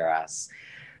and hear us,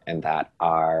 and that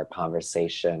our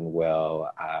conversation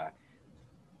will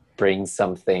bring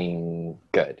something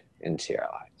good into your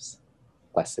lives.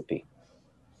 Blessed be.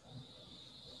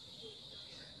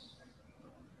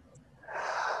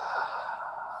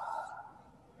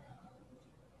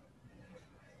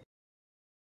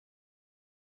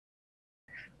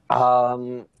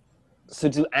 So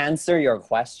to answer your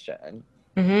question,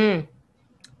 it's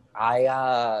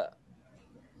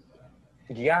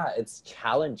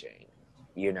challenging,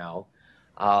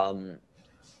 and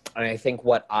I think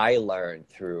what I learned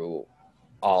through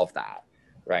all of that,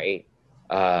 right,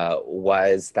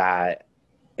 was that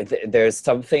there's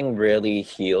something really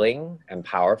healing and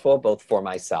powerful, both for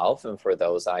myself and for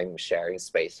those I'm sharing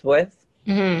space with,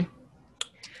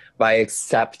 by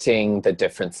accepting the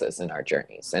differences in our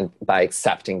journeys, and by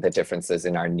accepting the differences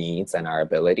in our needs and our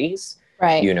abilities,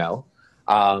 Right.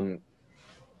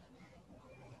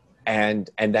 And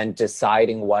then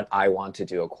deciding what I want to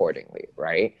do accordingly,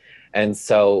 right? And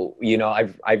so,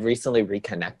 I've recently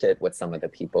reconnected with some of the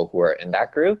people who are in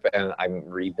that group, and I'm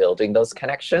rebuilding those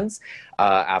connections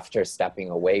after stepping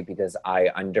away, because I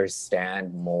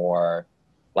understand more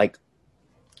like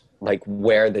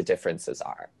where the differences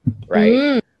are,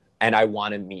 right? And I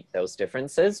want to meet those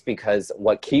differences, because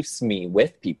what keeps me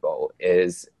with people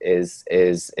is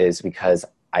because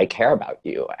I care about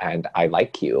you and I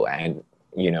like you, and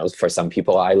for some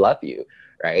people I love you,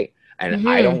 right? And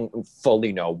I don't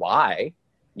fully know why,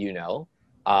 but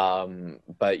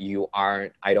I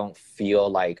don't feel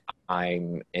like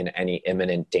I'm in any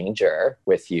imminent danger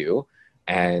with you,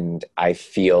 and I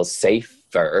feel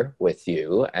safer with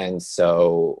you. And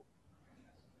so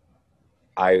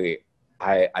I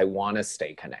want to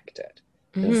stay connected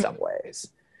in some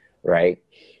ways, right?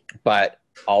 But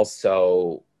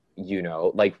also,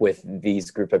 like with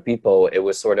these group of people, it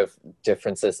was sort of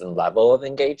differences in level of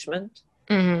engagement.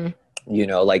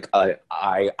 Like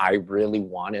I really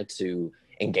wanted to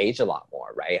engage a lot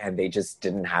more, right? And they just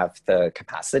didn't have the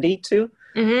capacity to,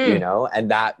 and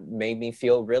that made me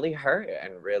feel really hurt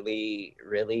and really,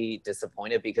 really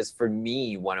disappointed, because for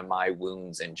me, one of my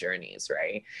wounds and journeys,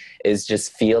 right, is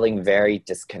just feeling very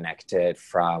disconnected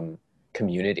from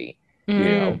community,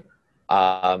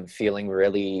 feeling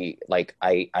really like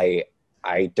I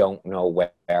don't know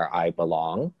where I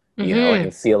belong,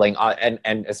 and feeling,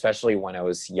 and especially when I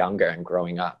was younger and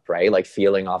growing up, right? Like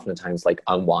feeling oftentimes like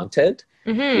unwanted,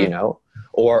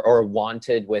 or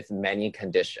wanted with many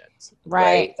conditions,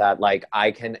 right? That like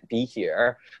I can be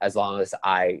here as long as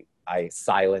I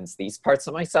silence these parts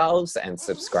of myself and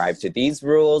subscribe to these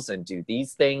rules and do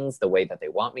these things the way that they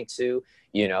want me to,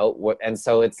 and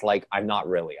so it's like I'm not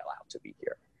really allowed to be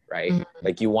here, right?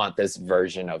 Like you want this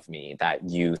version of me that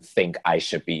you think I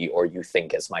should be, or you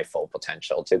think is my full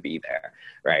potential to be there,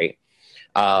 right?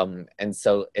 And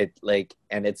so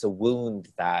it's a wound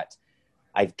that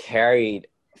I've carried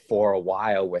for a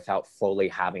while without fully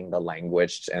having the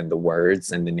language and the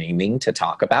words and the naming to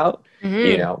talk about,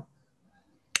 you Mm-hmm. know?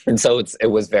 And so it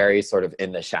was very sort of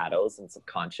in the shadows and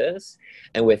subconscious.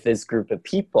 And with this group of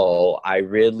people, I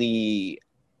really,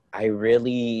 I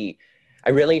really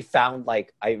felt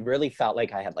like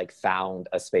I had like found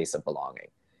a space of belonging,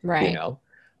 you Right. know,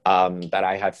 that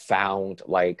I had found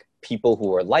like people who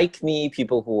were like me,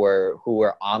 people who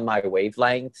were on my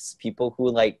wavelengths, people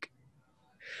who like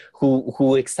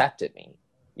who accepted me,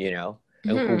 you know,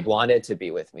 and who Mm-hmm. wanted to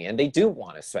be with me, and they do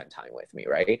want to spend time with me,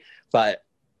 right? But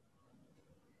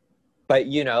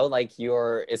you know, like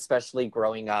you're especially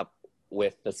growing up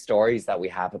with the stories that we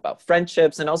have about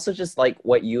friendships and also just like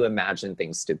what you imagine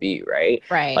things to be, right?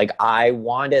 Right. Like I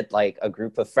wanted like a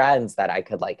group of friends that I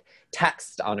could like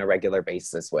text on a regular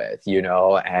basis with, you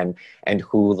know, and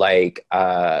who like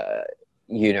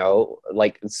you know,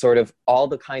 like sort of all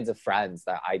the kinds of friends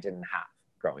that I didn't have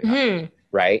growing up, Mm-hmm.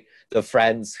 right? The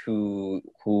friends who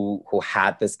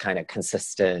had this kind of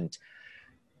consistent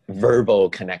verbal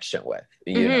connection with,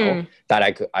 you know, Mm-hmm. that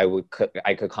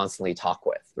I could constantly talk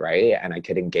with, right? And I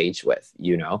could engage with,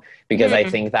 you know, because I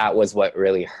Mm-hmm. think that was what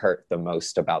really hurt the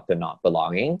most about the not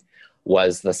belonging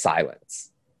was the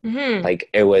silence. Mm-hmm. Like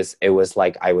it was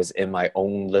like I was in my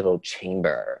own little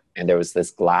chamber and there was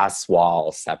this glass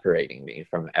wall separating me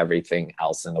from everything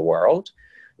else in the world,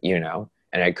 you know,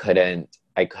 and I couldn't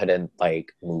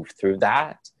like move through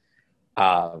that.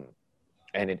 Um,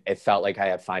 and it felt like I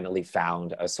had finally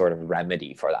found a sort of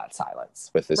remedy for that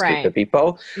silence with this group of Right.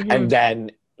 people. Mm-hmm. And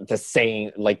then the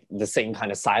same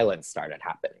kind of silence started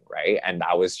happening, right? And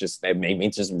that was just, it made me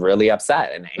just really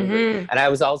upset and angry. Mm-hmm. And I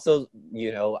was also,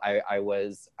 you know, I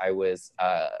was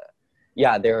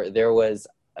yeah, there was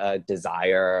a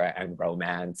desire and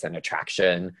romance and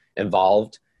attraction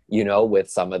involved, you know, with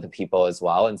some of the people as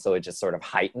well. And so it just sort of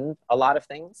heightened a lot of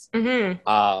things. Mm-hmm.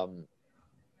 um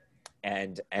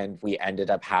and we ended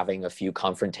up having a few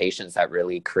confrontations that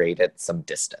really created some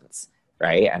distance,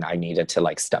 right? And I needed to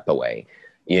like step away,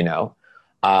 you know.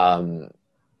 um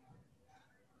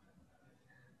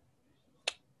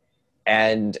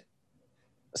and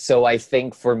so I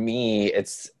think for me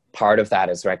it's part of that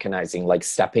is recognizing like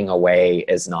stepping away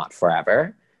is not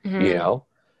forever, you Mm-hmm. know,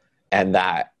 and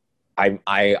that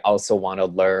I also want to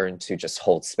learn to just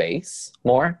hold space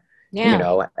more, you Yeah.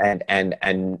 know,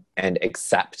 and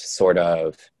accept sort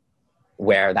of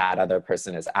where that other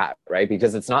person is at, right?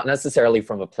 Because it's not necessarily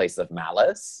from a place of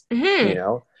malice, you Mm-hmm.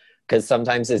 know, because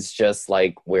sometimes it's just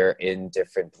like we're in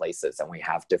different places and we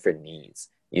have different needs,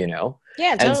 you know?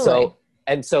 Yeah, And totally.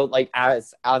 like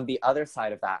as on the other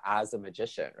side of that, as a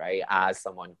magician, right? As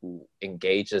someone who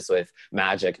engages with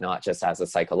magic, not just as a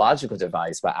psychological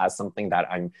device, but as something that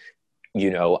I'm, you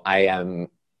know, I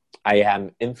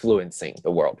am influencing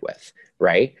the world with,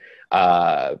 right?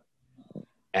 Uh,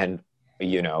 and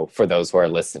you know, for those who are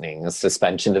listening, a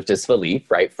suspension of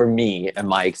disbelief, right? For me and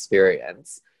my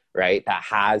experience, right? That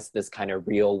has this kind of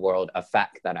real world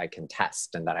effect that I can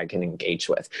test and that I can engage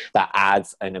with, that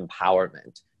adds an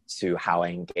empowerment to how I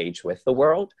engage with the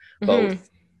world, Mm-hmm. both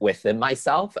within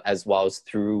myself as well as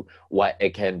through what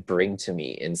it can bring to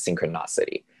me in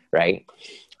synchronicity, right?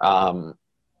 Um,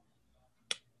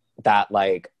 that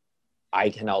like I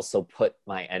can also put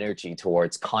my energy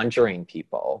towards conjuring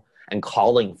people and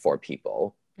calling for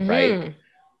people, right? Mm-hmm.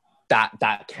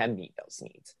 That can meet those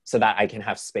needs so that I can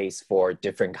have space for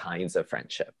different kinds of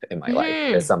friendship in my life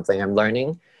is Mm-hmm. something I'm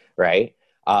learning, right?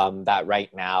 That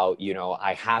right now, you know,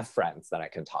 I have friends that I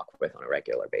can talk with on a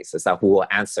regular basis that who will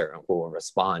answer and who will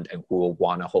respond and who will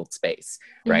want to hold space,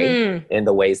 right? Mm-hmm. In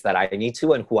the ways that I need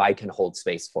to and who I can hold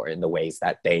space for in the ways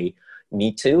that they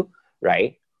need to,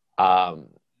 right? Um,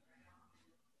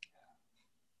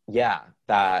 yeah,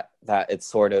 that it's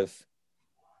sort of,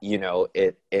 you know,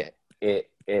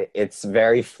 it's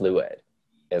very fluid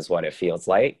is what it feels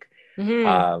like, Mm-hmm.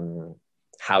 um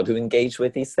how to engage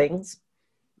with these things.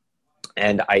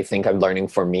 And I think I'm learning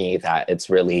for me that it's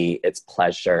really it's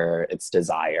pleasure, it's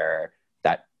desire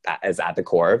that is at the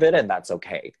core of it, and that's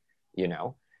okay, you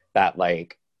know, that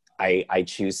like I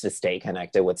choose to stay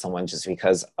connected with someone just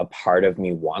because a part of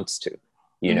me wants to,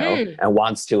 you know, Mm-hmm. and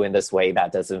wants to in this way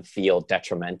that doesn't feel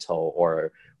detrimental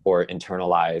or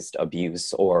internalized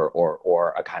abuse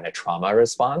or a kind of trauma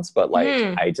response, but like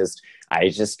Mm-hmm. I just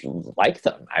like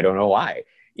them. I don't know why,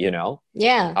 you know.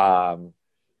 Yeah. Um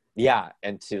yeah,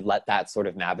 and to let that sort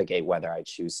of navigate whether I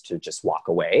choose to just walk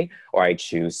away or I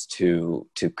choose to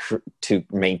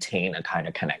maintain a kind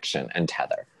of connection and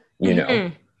tether, you know.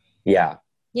 Mm-hmm. Yeah.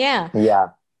 Yeah. Yeah.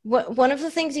 One of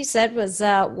the things you said was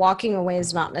walking away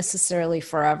is not necessarily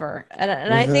forever.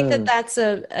 And I think that Mm-hmm. that's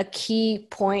a key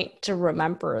point to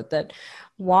remember that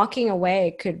walking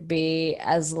away could be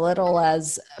as little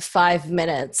as 5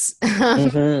 minutes,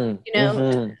 Mm-hmm. you know,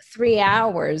 Mm-hmm. 3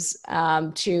 hours,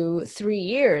 to 3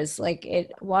 years. Like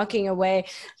it, walking away,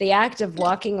 the act of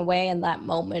walking away in that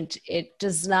moment, it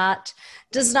does not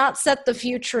set the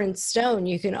future in stone.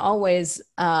 You can always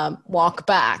walk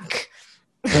back.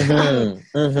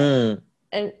 Mm-hmm. Mm-hmm.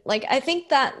 And like I think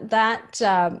that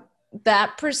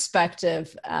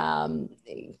perspective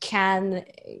can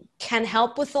can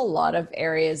help with a lot of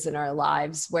areas in our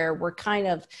lives where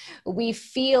we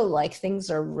feel like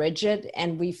things are rigid,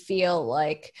 and we feel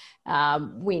like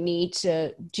we need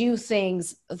to do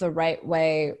things the right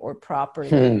way or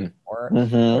properly, or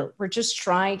Mm-hmm. we're just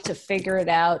trying to figure it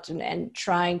out, and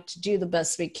trying to do the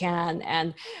best we can.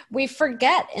 And we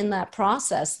forget in that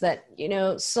process that,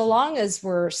 so long as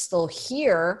we're still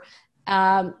here,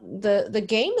 the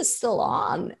game is still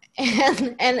on.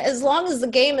 And as long as the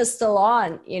game is still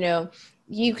on,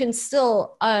 you can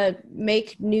still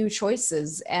make new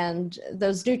choices, and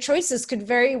those new choices could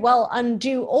very well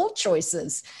undo old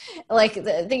choices. Like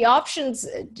the options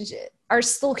are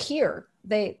still here.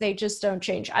 They just don't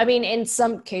change. I mean, in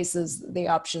some cases the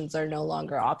options are no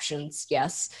longer options,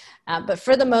 yes, but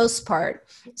for the most part,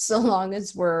 so long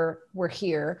as we're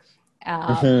here,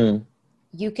 Mm-hmm.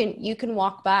 you can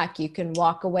walk back. You can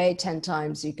walk away 10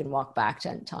 times. You can walk back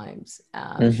 10 times.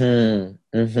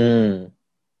 Mm-hmm. Mm-hmm.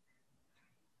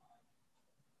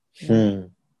 Yeah. Hmm.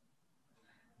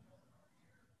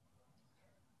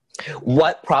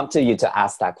 What prompted you to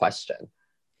ask that question?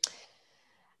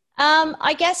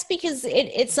 I guess because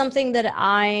it's something that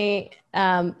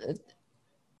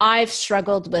I've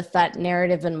struggled with, that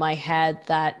narrative in my head,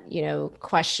 that,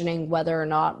 questioning whether or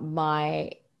not my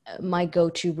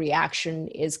go-to reaction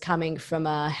is coming from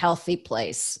a healthy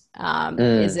place.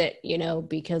 Is Mm. it,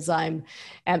 because am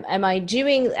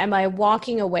I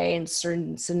walking away in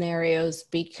certain scenarios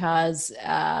because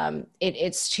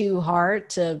it's too hard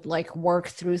to like work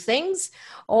through things,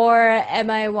 or am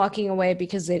I walking away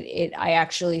because I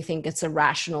actually think it's a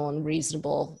rational and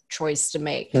reasonable choice to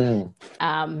make? Mm.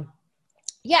 Um,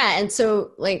 yeah, and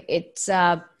so like it's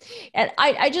and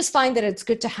I just find that it's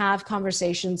good to have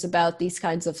conversations about these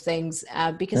kinds of things,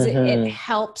 because Mm-hmm.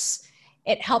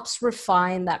 it helps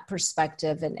refine that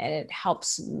perspective, and it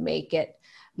helps make it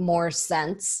more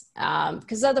sense,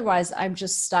 because otherwise I'm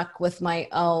just stuck with my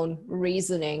own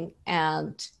reasoning.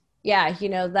 And yeah,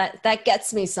 that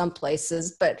gets me some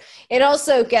places, but it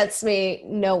also gets me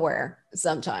nowhere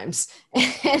sometimes.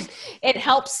 And it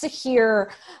helps to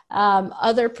hear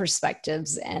other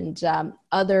perspectives, and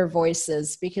other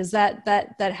voices, because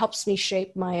that helps me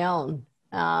shape my own.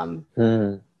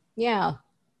 Mm. Yeah,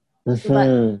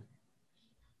 but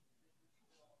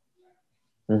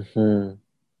Mm-hmm. Mm-hmm.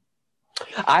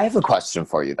 I have a question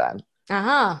for you then.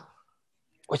 uh-huh.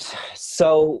 Which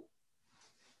so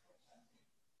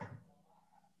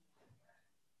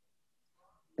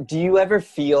do you ever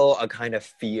feel a kind of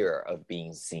fear of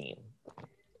being seen?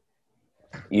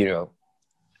 You know,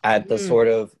 at the Mm, sort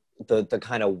of the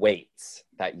kind of weights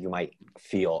that you might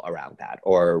feel around that,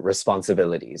 or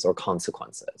responsibilities or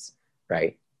consequences,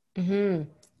 right? mm-hmm.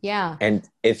 Yeah. And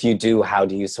if you do, how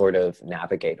do you sort of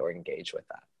navigate or engage with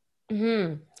that?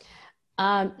 Mm-hmm.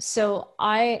 So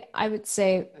I would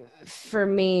say, for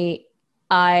me,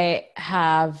 I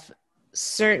have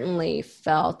certainly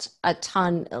felt a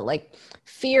ton, like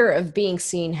fear of being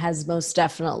seen has most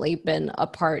definitely been a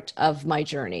part of my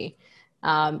journey.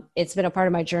 It's been a part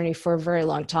of my journey for a very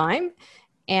long time.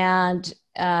 And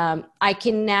I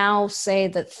can now say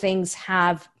that things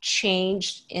have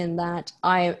changed, in that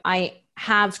I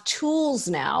have tools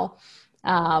now,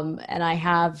 and I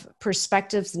have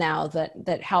perspectives now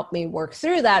that help me work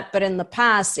through that. But in the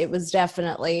past, it was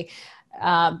definitely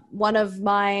one of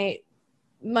my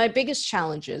biggest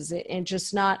challenges, and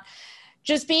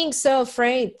just being so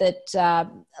afraid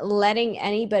that letting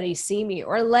anybody see me,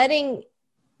 or letting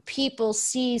people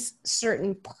see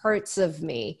certain parts of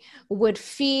me, would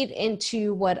feed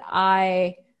into what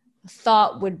I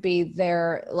thought would be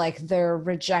their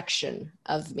rejection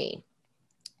of me.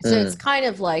 So it's Mm, kind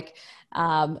of like,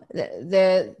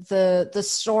 the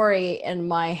story in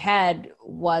my head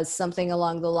was something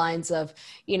along the lines of,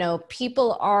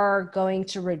 people are going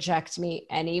to reject me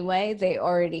anyway. They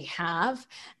already have,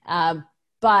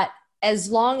 but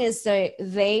as long as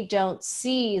they don't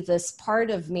see this part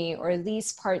of me, or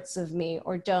these parts of me,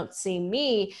 or don't see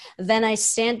me, then I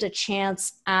stand a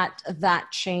chance at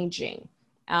that changing.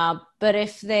 But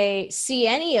if they see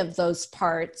any of those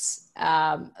parts,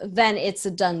 then it's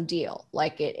a done deal.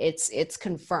 Like it's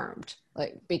confirmed.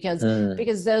 Like mm,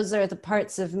 because those are the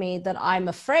parts of me that I'm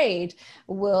afraid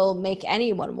will make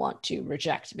anyone want to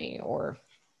reject me, or.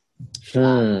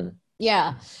 Hmm.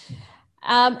 Yeah.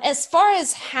 As far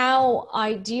as how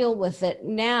I deal with it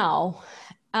now,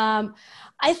 um,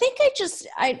 I think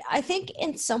I think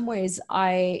in some ways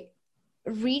I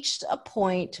reached a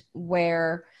point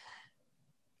where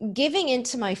giving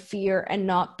into my fear and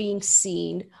not being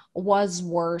seen was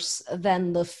worse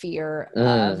than the fear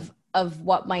Mm. of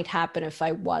what might happen if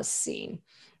I was seen,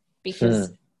 because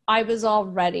Hmm. I was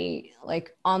already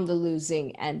like on the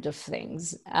losing end of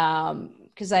things,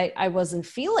 because I wasn't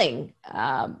feeling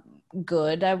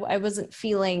good. I wasn't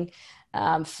feeling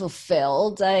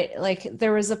fulfilled. I like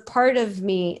there was a part of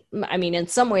me. I mean, in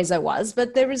some ways I was,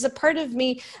 but there was a part of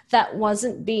me that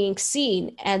wasn't being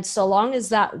seen, and so long as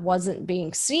that wasn't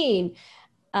being seen,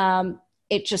 um,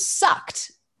 it just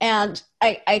sucked. And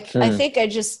I Hmm. think I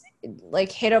just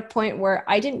like hit a point where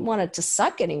I didn't want it to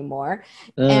suck anymore,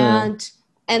 Mm.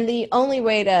 and the only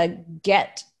way to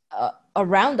get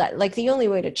around that, like the only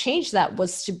way to change that,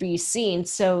 was to be seen.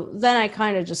 So then I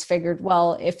kind of just figured,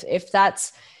 well, if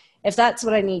that's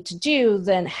what I need to do,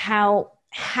 then how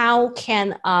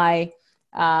can I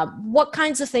what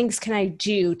kinds of things can I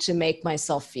do to make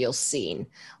myself feel seen?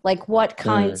 Like what Mm.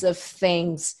 kinds of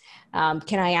things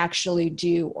can I actually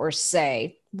do or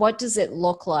say? What does it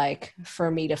look like for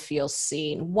me to feel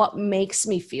seen? What makes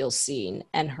me feel seen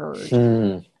and heard?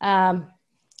 Hmm. Um,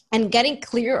 and getting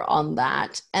clear on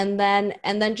that, and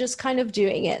then just kind of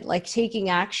doing it, like taking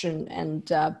action,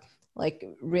 and like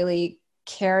really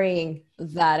carrying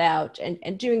that out,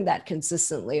 and doing that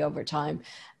consistently over time.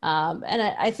 And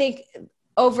I think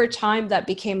over time that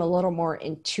became a little more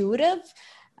intuitive,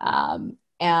 and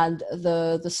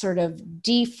the sort of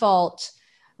default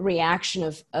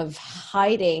reaction of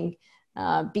hiding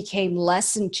became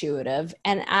less intuitive.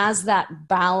 And as that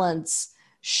balance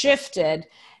shifted,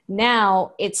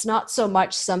 now it's not so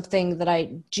much something that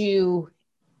I do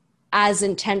as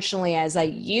intentionally as I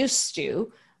used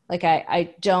to. Like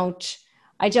I don't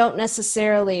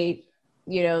necessarily,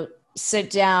 you know, sit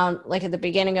down like at the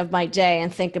beginning of my day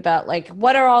and think about like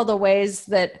what are all the ways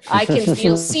that I can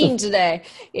feel seen today,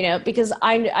 you know, because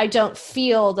I don't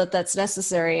feel that that's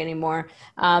necessary anymore.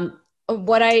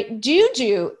 What I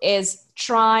do is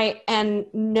try and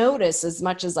notice as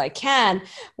much as I can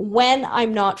when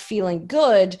I'm not feeling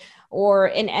good, or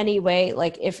in any way,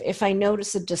 like if I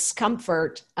notice a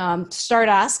discomfort, start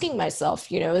asking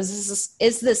myself, you know, is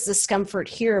this discomfort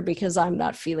here because I'm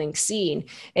not feeling seen?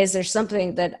 Is there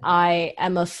something that I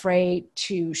am afraid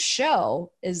to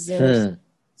show? Is there Hmm.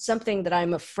 something that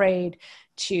I'm afraid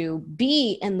to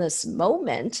be in this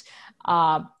moment?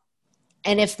 uh,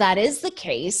 and if that is the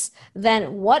case,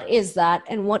 then what is that,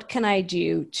 and what can I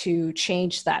do to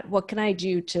change that? What can I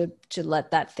do to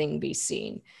let that thing be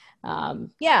seen?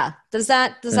 Yeah, does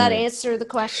that Hmm. answer the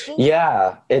question?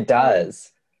 Yeah, it Mm.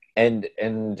 does. And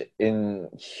in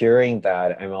hearing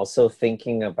that, I'm also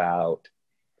thinking about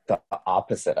the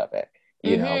opposite of it,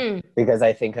 you know, Hmm. because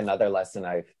I think another lesson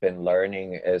I've been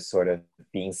learning is sort of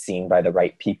being seen by the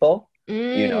right people,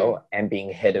 you Mm. know, and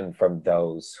being hidden from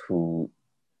those who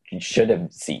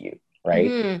shouldn't see you,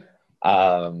 right? Hmm.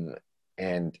 Um,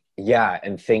 and yeah,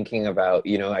 and thinking about,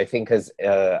 you know, I think because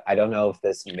I don't know if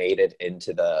this made it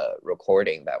into the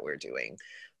recording that we're doing,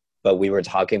 but we were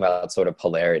talking about sort of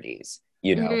polarities,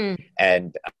 you know, Hmm.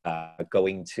 and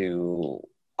going to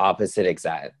opposite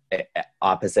exact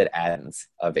opposite ends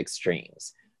of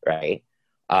extremes, right?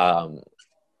 Um,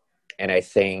 and I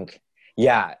think,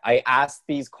 yeah, I asked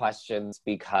these questions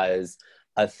because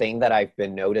a thing that I've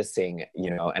been noticing,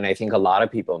 you know, and I think a lot of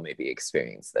people maybe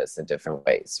experience this in different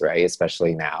ways, right?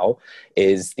 Especially now,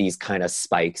 is these kind of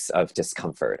spikes of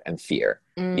discomfort and fear,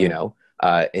 you Mm. know,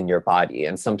 in your body.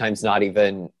 And sometimes not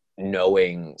even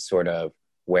knowing sort of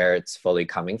where it's fully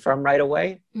coming from right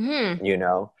away, Hmm. you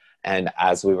know. And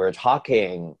as we were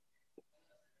talking,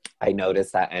 I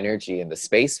noticed that energy in the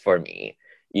space for me,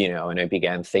 you know, and I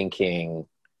began thinking,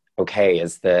 okay,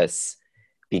 is this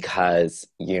because,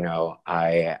 you know,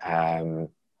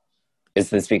 is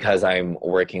this because I'm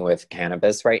working with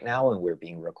cannabis right now and we're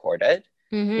being recorded,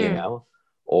 you Hmm. know?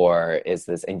 Or is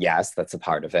this, and yes, that's a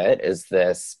part of it. Is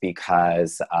this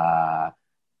because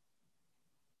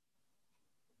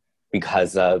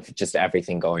of just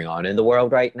everything going on in the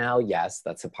world right now? Yes,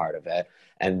 that's a part of it.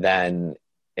 And then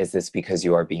is this because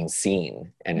you are being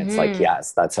seen? And it's like, Hmm.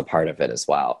 yes, that's a part of it as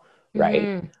well, right?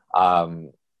 Hmm.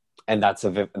 Um, and that's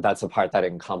a part that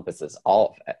encompasses all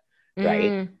of it,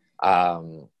 right? Hmm.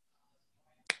 Um,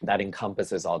 that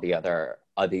encompasses all the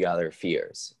other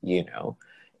fears, you know,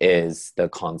 is the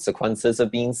consequences of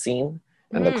being seen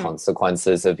and the Hmm.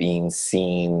 consequences of being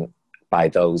seen by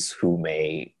those who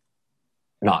may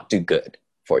not do good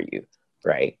for you,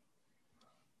 right?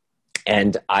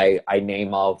 And I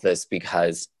name all of this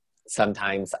because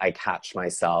sometimes I catch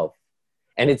myself,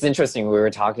 and it's interesting, we were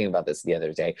talking about this the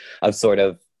other day, of sort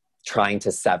of trying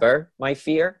to sever my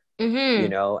fear, you Mm-hmm.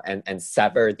 know, and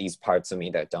sever these parts of me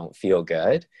that don't feel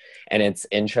good. And it's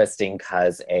interesting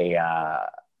because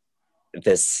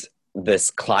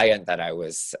this client that I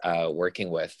was working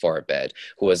with for a bit,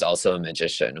 who was also a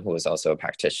magician, who was also a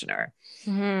practitioner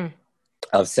Mm-hmm.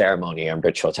 of ceremony and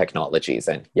ritual technologies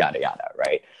and yada yada,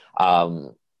 right?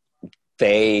 Um,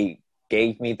 they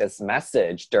gave me this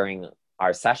message during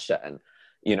our session,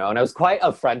 you know, and I was quite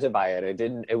affronted by it.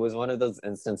 It was one of those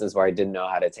instances where I didn't know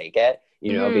how to take it,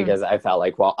 you know, Mm-hmm. because I felt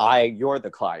like, well, you're the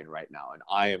client right now, and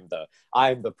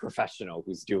I'm the professional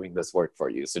who's doing this work for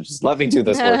you. So just let me do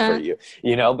this work for you,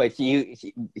 you know. But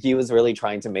he was really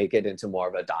trying to make it into more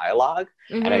of a dialogue,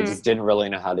 and I Mm-hmm. just didn't really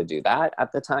know how to do that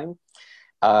at the time.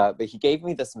 But he gave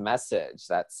me this message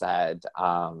that said,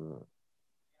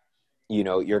 you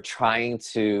know, you're trying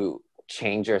to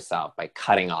change yourself by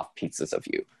cutting off pieces of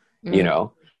you, you Mm-hmm.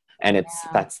 know, and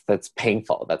Yeah. that's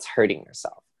painful, that's hurting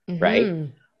yourself, right?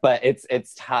 Mm-hmm. But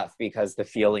it's tough because the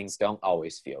feelings don't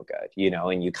always feel good, you know,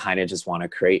 and you kind of just want to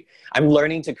create. I'm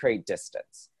learning to create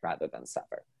distance rather than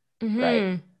sever, right?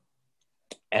 Mm-hmm.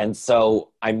 And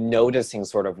so I'm noticing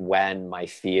sort of when my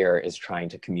fear is trying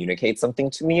to communicate something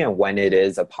to me and when it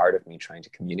is a part of me trying to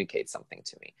communicate something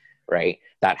to me, right?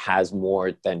 That has more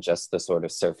than just the sort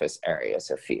of surface areas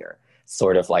of fear.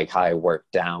 Sort of like how I work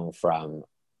down from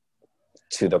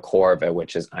to the core of it,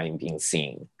 which is I'm being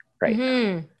seen right now,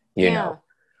 Mm-hmm. you Yeah. know?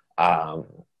 Um,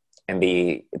 and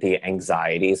the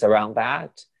anxieties around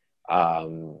that,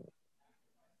 um,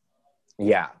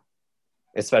 yeah,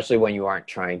 especially when you aren't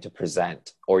trying to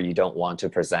present or you don't want to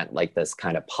present like this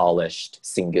kind of polished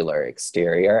singular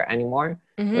exterior anymore,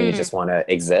 when you Mm-hmm. just want to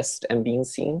exist and being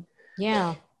seen.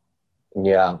 Yeah.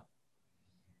 Yeah.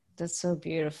 That's so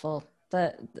beautiful.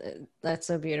 That's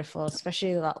so beautiful,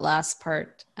 especially that last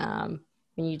part,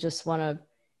 when you just want to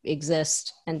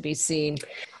exist and be seen.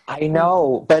 I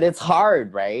know, but it's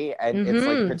hard, right? And it's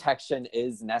like Mm-hmm. protection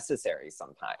is necessary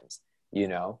sometimes, you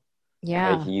know?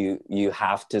 Like Yeah. you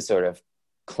have to sort of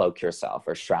cloak yourself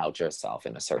or shroud yourself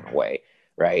in a certain way,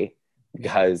 right?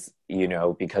 Because, you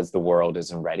know, because the world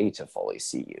isn't ready to fully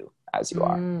see you as you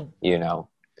are, Mm. you know?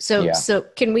 So, Yeah. so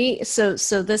can we? So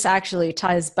this actually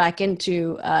ties back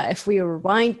into, if we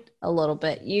rewind a little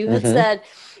bit.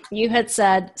 Mm-hmm. You had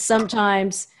said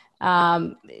sometimes,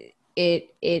 um,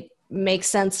 it makes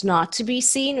sense not to be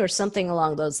seen, or something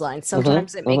along those lines. Mm-hmm.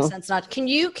 Sometimes it makes Mm-hmm. sense not. Can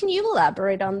you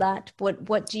elaborate on that?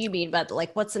 What do you mean by that?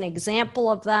 Like, what's an example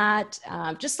of that?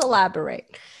 Just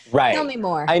elaborate. Tell Right. me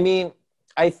more. I mean,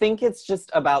 I think it's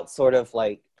just about sort of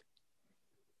like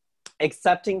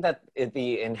accepting that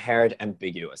the inherent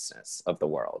ambiguousness of the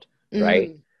world,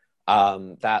 right?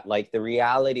 Mm-hmm. That like the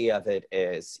reality of it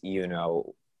is, you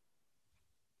know,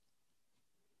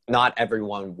 not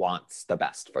everyone wants the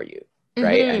best for you,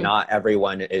 right? And Mm-hmm. not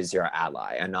everyone is your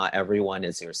ally, and not everyone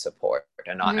is your support,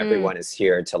 and not Mm-hmm. everyone is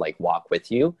here to like walk with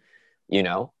you, you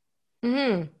know?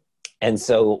 Mm-hmm. And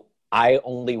so I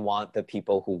only want the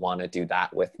people who want to do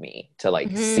that with me to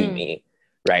like see Mm-hmm. me,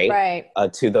 right? Right.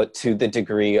 To the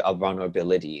degree of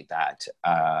vulnerability that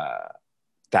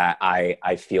that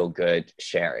I feel good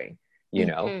sharing, you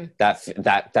know, Mm-hmm.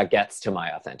 that gets to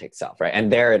my authentic self, right?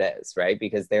 And there it is, right?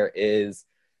 Because there is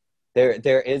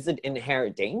an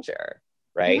inherent danger,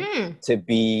 right? Mm-hmm. To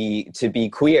be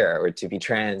queer or to be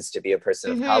trans, to be a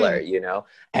person of color, Mm-hmm. you know,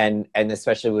 and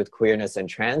especially with queerness and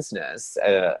transness,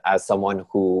 as someone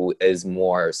who is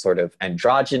more sort of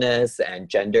androgynous and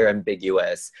gender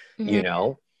ambiguous, you Mm-hmm.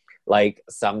 know, like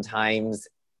sometimes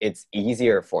it's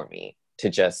easier for me to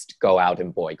just go out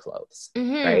in boy clothes,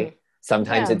 Mm-hmm. right?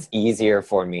 Sometimes Yeah. it's easier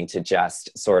for me to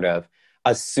just sort of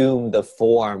assume the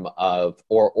form of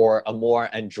or a more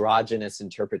androgynous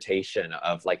interpretation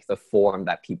of like the form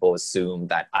that people assume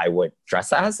that I would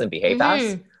dress as and behave as,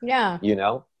 Mm-hmm. Yeah. you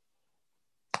know,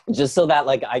 just so that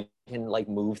like I can like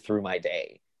move through my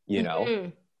day, you know.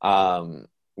 Mm-hmm. um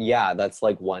yeah, that's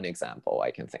like one example I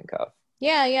can think of.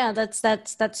 Yeah, yeah, that's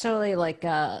totally like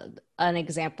an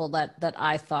example that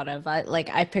I thought of.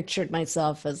 I pictured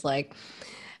myself as like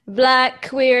black,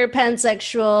 queer,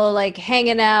 pansexual, like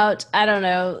hanging out, I don't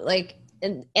know, like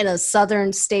in a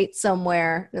southern state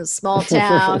somewhere, in a small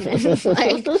town, and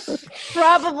like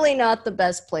probably not the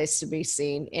best place to be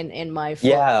seen in my full,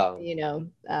 Yeah,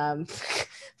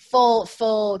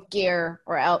 full gear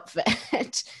or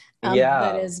outfit. That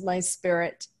yeah. is my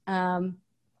spirit.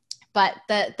 But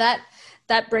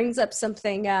that brings up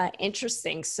something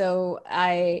interesting. So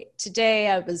I today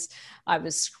I was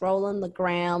scrolling the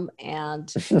gram,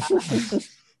 and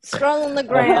scrolling the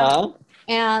gram. Uh-huh.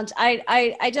 And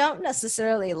I don't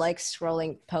necessarily like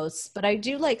scrolling posts, but I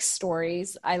do like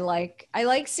stories. I like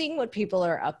seeing what people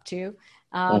are up to.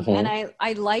 And Mm-hmm.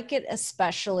 I like it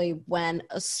especially when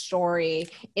a story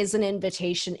is an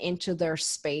invitation into their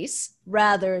space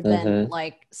rather than Mm-hmm.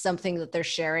 like something that they're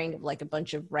sharing, like a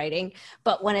bunch of writing.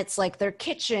 But when it's like their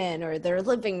kitchen or their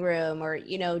living room or,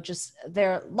 you know, just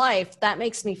their life, that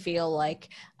makes me feel like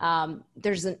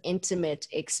there's an intimate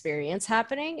experience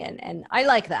happening. And I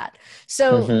like that.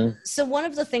 So Mm-hmm. so one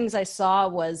of the things I saw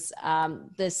was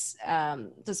this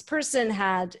person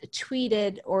had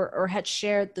tweeted or had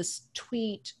shared this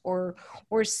tweet or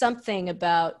something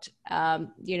about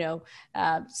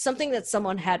something that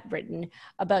someone had written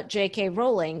about J.K.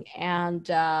 Rowling and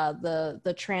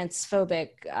the transphobic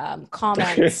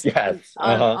comments Yes.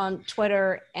 Uh-huh. on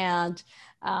Twitter and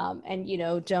you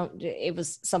know don't it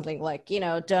was something like you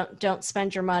know don't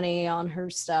spend your money on her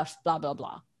stuff blah blah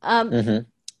blah. Mm-hmm.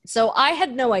 So I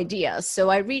had no idea. So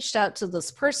I reached out to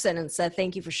this person and said,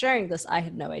 "Thank you for sharing this. I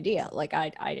had no idea. Like I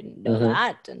didn't know Mm-hmm.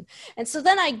 that." And so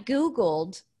then I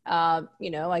Googled, I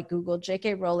Googled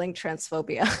J.K. Rowling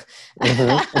transphobia.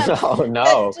 Mm-hmm. Oh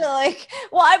no. to like,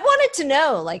 well, I wanted to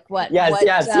know like Yes,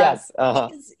 yes, yes. Uh-huh.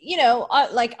 because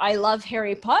like I love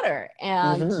Harry Potter,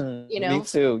 and you Mm-hmm. Me know,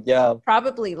 too. Yeah.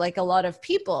 probably like a lot of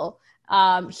people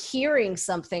hearing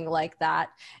something like that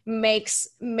makes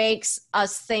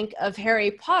us think of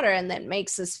Harry Potter, and that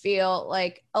makes us feel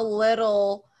like a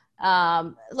little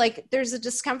like there's a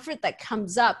discomfort that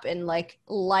comes up in like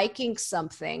liking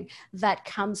something that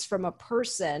comes from a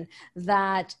person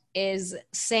that is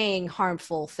saying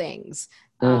harmful things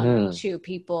Mm-hmm. to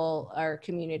people or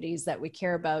communities that we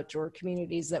care about or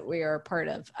communities that we are a part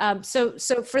of. So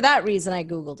for that reason, I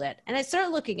Googled it and I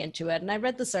started looking into it, and I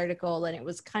read this article, and it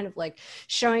was kind of like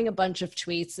showing a bunch of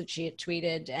tweets that she had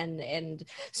tweeted, and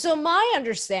so my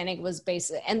understanding was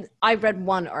basic. And I read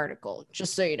one article,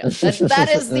 just so you know, that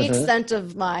is the Mm-hmm. extent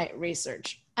of my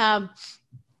research.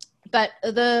 But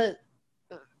the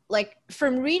like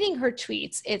from reading her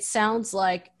tweets, it sounds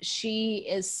like she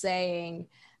is saying,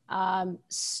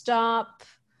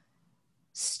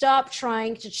 stop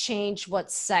trying to change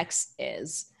what sex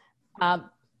is. Um,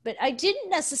 but I didn't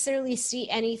necessarily see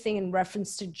anything in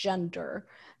reference to gender.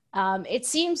 It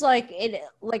seems like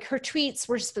her tweets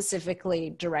were specifically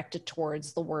directed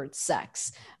towards the word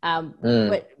sex.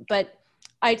 Mm. But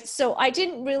I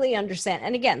didn't really understand.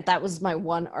 And again, that was my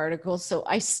one article, so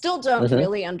I still don't Mm-hmm.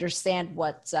 really understand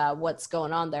what's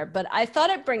going on there. But I thought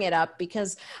I'd bring it up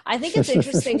because I think it's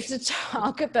interesting to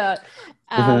talk about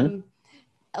Mm-hmm. um,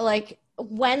 like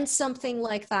when something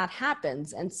like that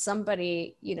happens and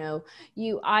somebody,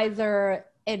 you either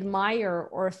admire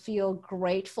or feel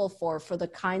grateful for the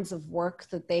kinds of work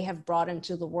that they have brought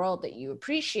into the world that you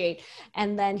appreciate,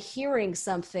 and then hearing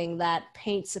something that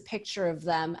paints a picture of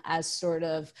them as sort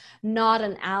of not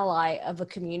an ally of a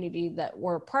community that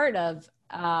we're part of,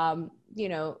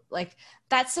 like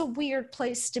that's a weird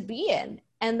place to be in.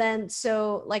 And then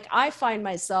so like I find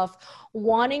myself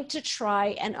wanting to try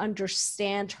and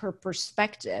understand her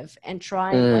perspective and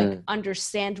try and like Mm.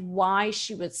 understand why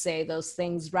she would say those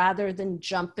things rather than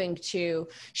jumping to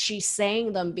she's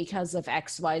saying them because of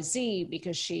XYZ,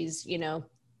 because she's, Mm.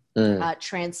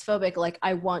 transphobic. Like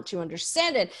I want to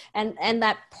understand it, and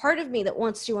that part of me that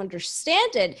wants to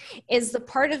understand it is the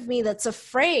part of me that's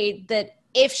afraid that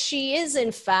if she is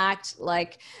in fact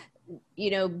like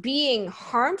being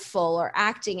harmful or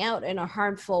acting out in a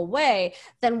harmful way,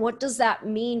 then what does that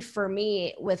mean for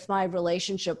me with my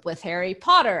relationship with Harry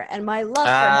Potter and my love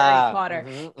for Harry Ah. Potter?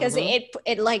 Mm-hmm. Because Mm-hmm.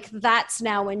 it like that's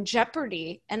now in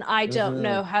jeopardy, and I don't Mm-hmm.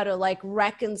 know how to like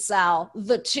reconcile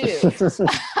the two.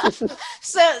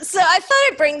 So I thought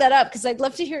I'd bring that up because I'd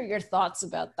love to hear your thoughts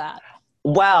about that.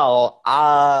 Well,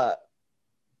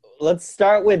 let's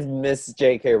start with Miss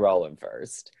J.K. Rowling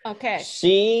first. Okay.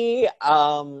 She,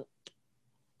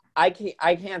 I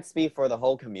can't speak for the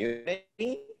whole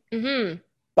community, Mm-hmm.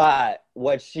 but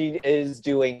what she is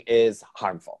doing is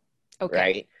harmful, Okay.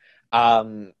 right?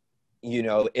 Um,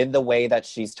 in the way that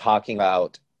she's talking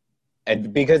about,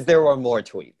 and because there were more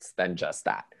tweets than just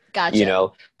that.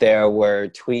 Gotcha. There were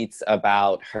tweets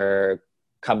about her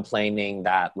complaining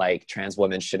that like trans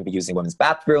women shouldn't be using women's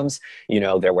bathrooms.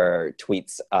 There were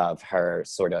tweets of her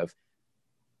sort of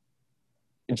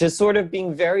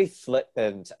being very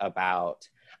flippant about,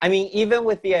 I mean, even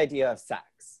with the idea of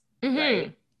sex, Mm-hmm.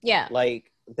 right? Yeah.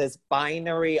 Like this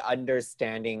binary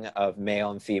understanding of male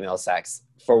and female sex,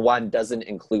 for one, doesn't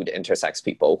include intersex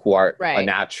people who are a Right.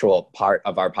 natural part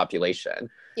of our population,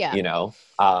 Yeah. you know?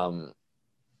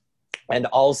 And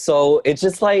also, it's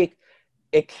just like,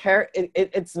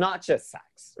 it's not just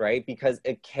sex, right? Because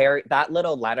it carry that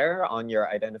little letter on your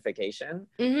identification,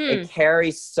 it Mm-hmm.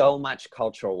 carries so much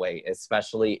cultural weight,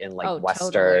 especially in like Oh,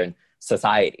 Western totally.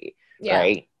 society, Yeah.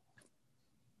 right?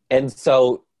 And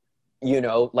so,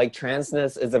 like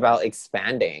transness is about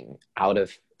expanding out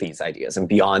of these ideas and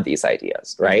beyond these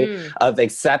ideas, right? Mm-hmm. Of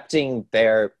accepting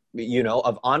their,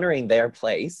 of honoring their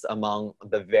place among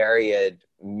the varied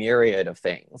myriad of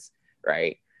things,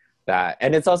 right? That,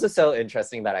 and it's also so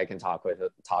interesting that I can talk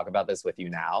about this with you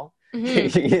now,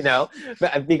 Mm-hmm. you know,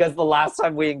 because the last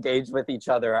time we engaged with each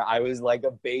other, I was like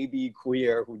a baby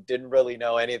queer who didn't really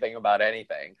know anything about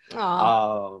anything.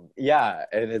 Aw. Yeah,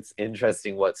 and it's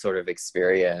interesting what sort of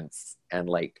experience and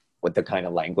like what the kind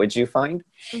of language you find.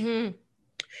 Mm-hmm.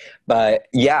 But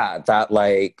yeah, that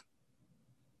like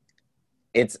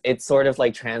it's sort of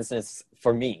like transness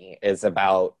for me is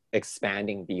about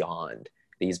expanding beyond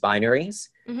these binaries,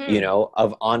 Mm-hmm.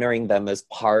 of honoring them as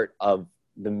part of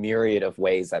the myriad of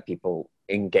ways that people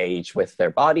engage with their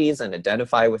bodies and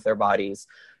identify with their bodies,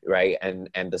 right? And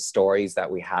the stories that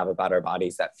we have about our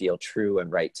bodies that feel true and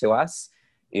right to us,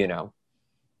 you know.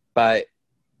 But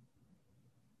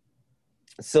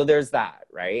so there's that,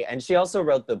 right? And she also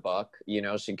wrote the book,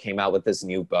 she came out with this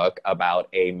new book about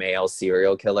a male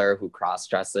serial killer who cross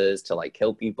dresses to like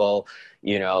kill people,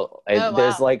 Oh,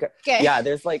 there's wow. like, Okay. yeah,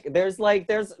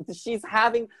 she's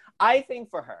having, I think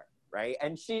for her, right?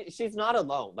 And she's not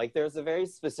alone. Like there's a very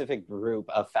specific group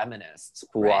of feminists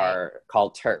who Right. are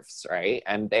called TERFs, right?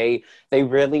 And they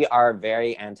really are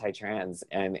very anti-trans,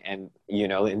 and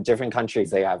in different countries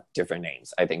they have different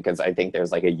names, I think, because I think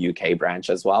there's like a UK branch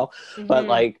as well. But Mm-hmm.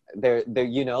 like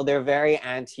they're very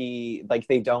anti, like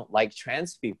they don't like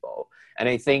trans people. And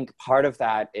I think part of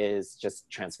that is just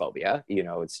transphobia.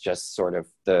 It's just sort of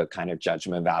the kind of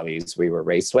judgment values we were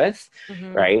raised with,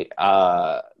 Mm-hmm. right?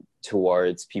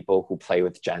 Towards people who play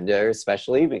with gender,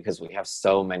 especially because we have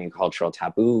so many cultural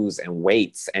taboos and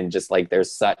weights, and just like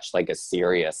there's such like a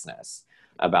seriousness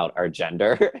about our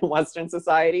gender in Western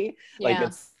society. Like Yeah.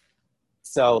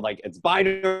 it's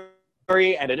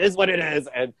binary, and it is what it is,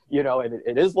 and and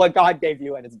it is what God gave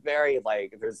you, and it's very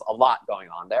like there's a lot going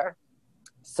on there.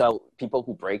 So people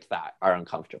who break that are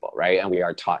uncomfortable, right? And we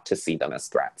are taught to see them as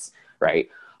threats, right?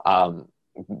 um,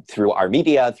 Through our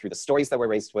media, through the stories that we're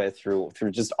raised with, through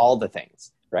just all the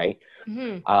things, right?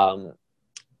 Mm-hmm. um,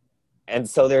 and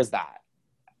so there's that.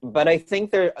 But I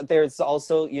think there's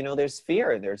also, there's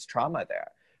fear and there's trauma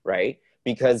there, right?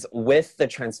 Because with the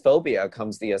transphobia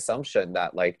comes the assumption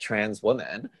that like trans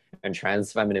women and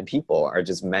trans feminine people are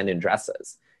just men in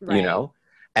dresses, Right.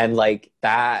 and like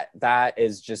that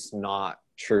is just not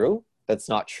true. That's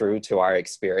not true to our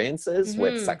experiences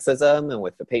with Mm-hmm. sexism and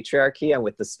with the patriarchy and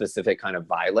with the specific kind of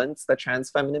violence that trans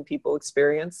feminine people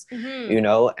experience,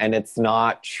 Mm-hmm. and it's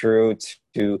not true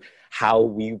to how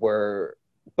we were,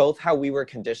 both how we were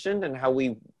conditioned and how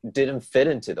we didn't fit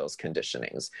into those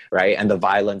conditionings, right? And the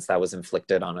violence that was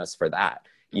inflicted on us for that,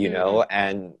 Mm-hmm.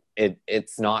 and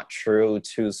it's not true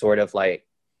to sort of like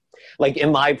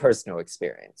in my personal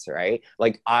experience, right?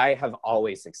 Like I have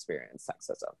always experienced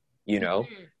sexism, you know,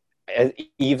 Mm-hmm.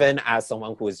 even as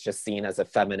someone who was just seen as a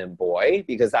feminine boy,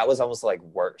 because that was almost like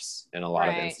worse in a lot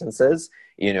of Right. instances,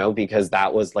 because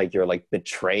that was like you're like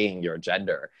betraying your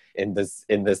gender in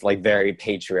this like very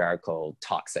patriarchal,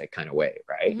 toxic kind of way,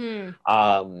 right? Mm-hmm.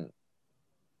 um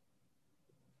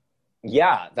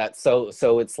yeah, that's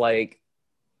so it's like,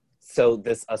 so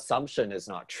this assumption is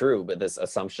not true, but this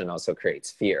assumption also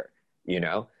creates fear, you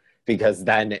know, because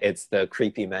then it's the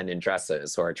creepy men in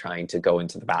dresses who are trying to go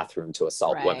into the bathroom to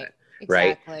assault women, Right.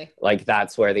 right? Exactly. Like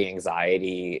that's where the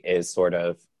anxiety is sort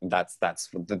of, that's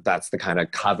the kind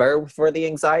of cover for the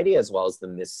anxiety, as well as the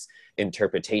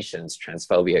misinterpretations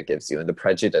transphobia gives you and the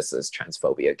prejudices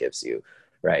transphobia gives you,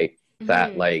 right?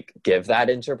 That Mm-hmm. like give that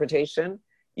interpretation,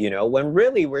 when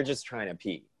really we're just trying to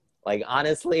pee. Like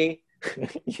honestly,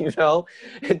 you know,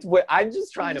 I'm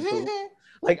just trying to poop.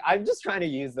 Like I'm just trying to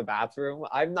use the bathroom.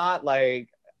 I'm not like,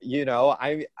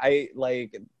 I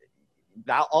like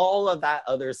that. All of that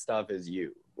other stuff is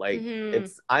you. Like Mm-hmm.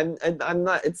 I'm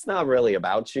not. It's not really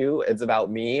about you. It's about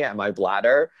me and my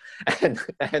bladder, and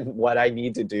what I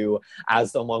need to do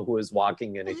as someone who is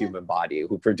walking in a human body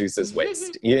who produces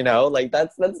waste. Like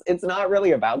that's. It's not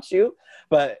really about you,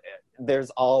 but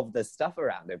there's all of this stuff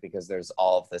around it because there's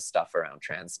all of this stuff around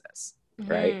transness,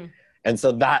 right? Mm-hmm. And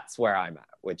so that's where I'm at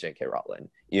with J.K. Rowling.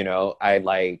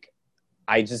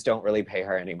 I just don't really pay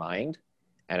her any mind,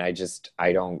 and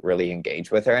I don't really engage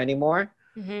with her anymore,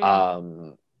 Mm-hmm.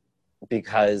 um,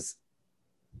 because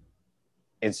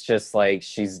it's just like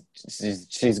she's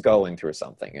going through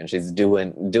something and she's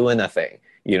doing a thing,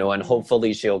 you know, and Mm-hmm.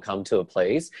 hopefully she'll come to a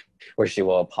place where she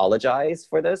will apologize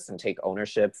for this and take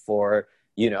ownership for,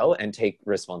 you know, and take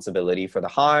responsibility for the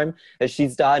harm that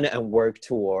she's done and work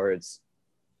towards,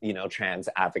 you know, trans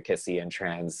advocacy and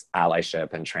trans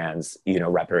allyship and trans, you know,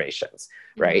 reparations,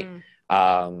 right? Mm-hmm.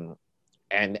 um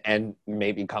and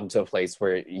maybe come to a place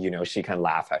where, you know, she can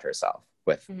laugh at herself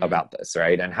with Mm-hmm. about this,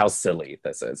 right? And how silly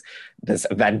this is, this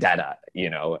vendetta, you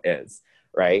know, is,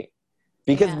 right?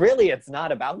 Because Yeah. really it's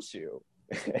not about you.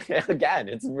 Again,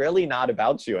 it's really not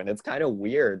about you, and it's kind of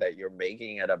weird that you're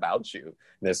making it about you,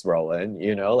 Miss Roland,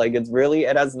 you know, like it's really,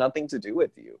 it has nothing to do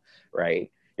with you, right?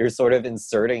 You're sort of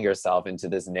inserting yourself into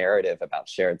this narrative about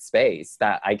shared space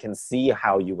that I can see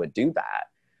how you would do that,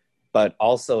 but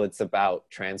also it's about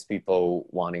trans people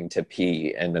wanting to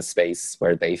pee in a space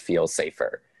where they feel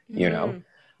safer, you know? Mm-hmm.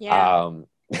 Yeah. um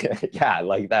yeah,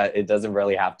 like that, it doesn't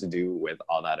really have to do with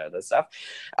all that other stuff.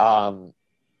 um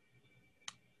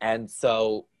and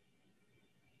so,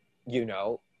 you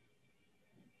know,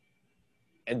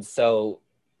 and so,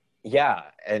 yeah,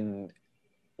 and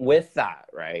with that,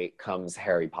 right, comes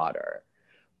Harry Potter,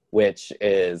 which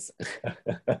is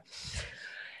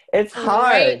it's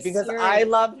hard Great because I series.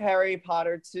 love Harry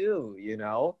Potter too, you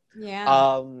know? Yeah.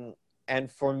 Um,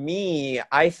 and for me,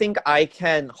 I think I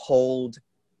can hold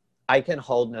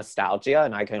nostalgia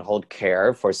and I can hold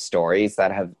care for stories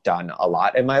that have done a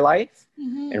lot in my life and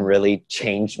Mm-hmm. really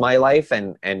changed my life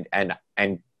and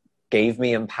gave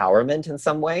me empowerment in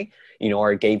some way, you know,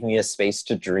 or gave me a space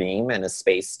to dream and a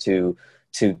space to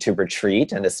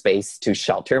retreat and a space to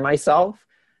shelter myself,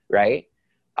 right?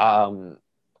 Um,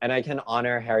 and I can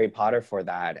honor Harry Potter for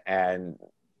that. And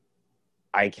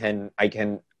I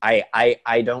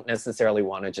don't necessarily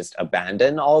want to just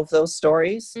abandon all of those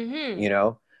stories, Mm-hmm. you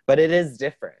know, but it is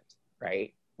different,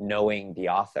 right? Knowing the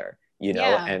author, you know,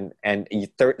 Yeah. and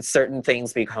certain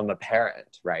things become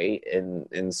apparent, right?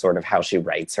 In sort of how she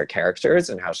writes her characters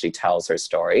and how she tells her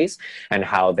stories and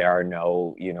how there are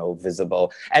no, you know,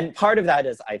 visible. And part of that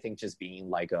is, I think, just being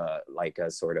like a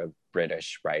sort of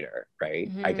British writer,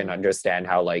 right? I can Mm-hmm. understand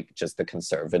how like just the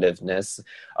conservativeness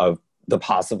of the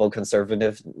possible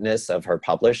conservativeness of her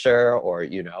publisher, or,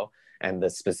 you know, and the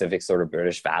specific sort of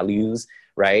British values,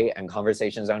 right? And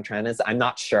conversations on trans. I'm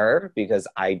not sure because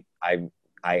I'm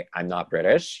not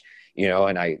British, you know,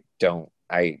 and I don't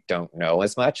know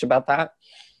as much about that.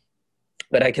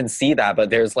 But I can see that, but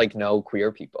there's like no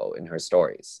queer people in her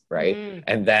stories, right? Mm-hmm.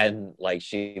 And then like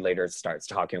she later starts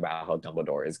talking about how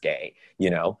Dumbledore is gay, you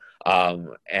know,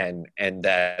 and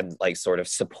then like sort of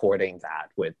supporting that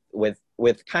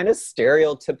with kind of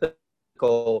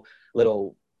stereotypical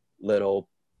little little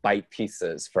bite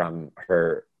pieces from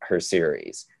her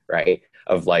series, right?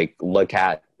 Of like, look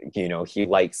at, you know, he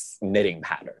likes knitting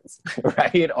patterns,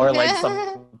 right? Or like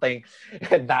something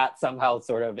that somehow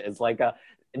sort of is like a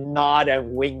nod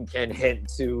and wink and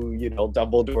hint to, you know,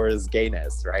 Dumbledore's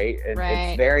gayness, right? And it's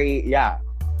Right. very, yeah,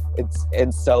 it's,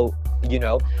 and so, you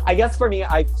know, I guess for me,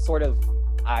 I've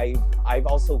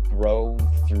also grown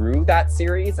through that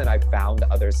series and I've found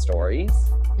other stories,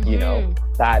 you know,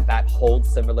 Mm-hmm. that hold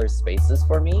similar spaces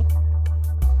for me.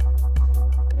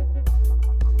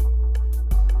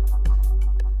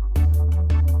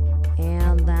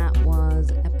 And that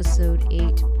was episode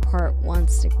 8, part 1.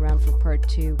 Stick around for part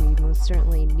 2. We most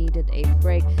certainly needed a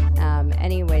break.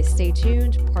 Anyway, stay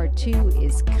tuned. Part 2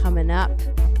 is coming up.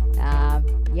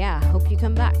 Yeah, hope you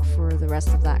come back for the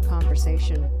rest of that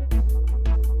conversation.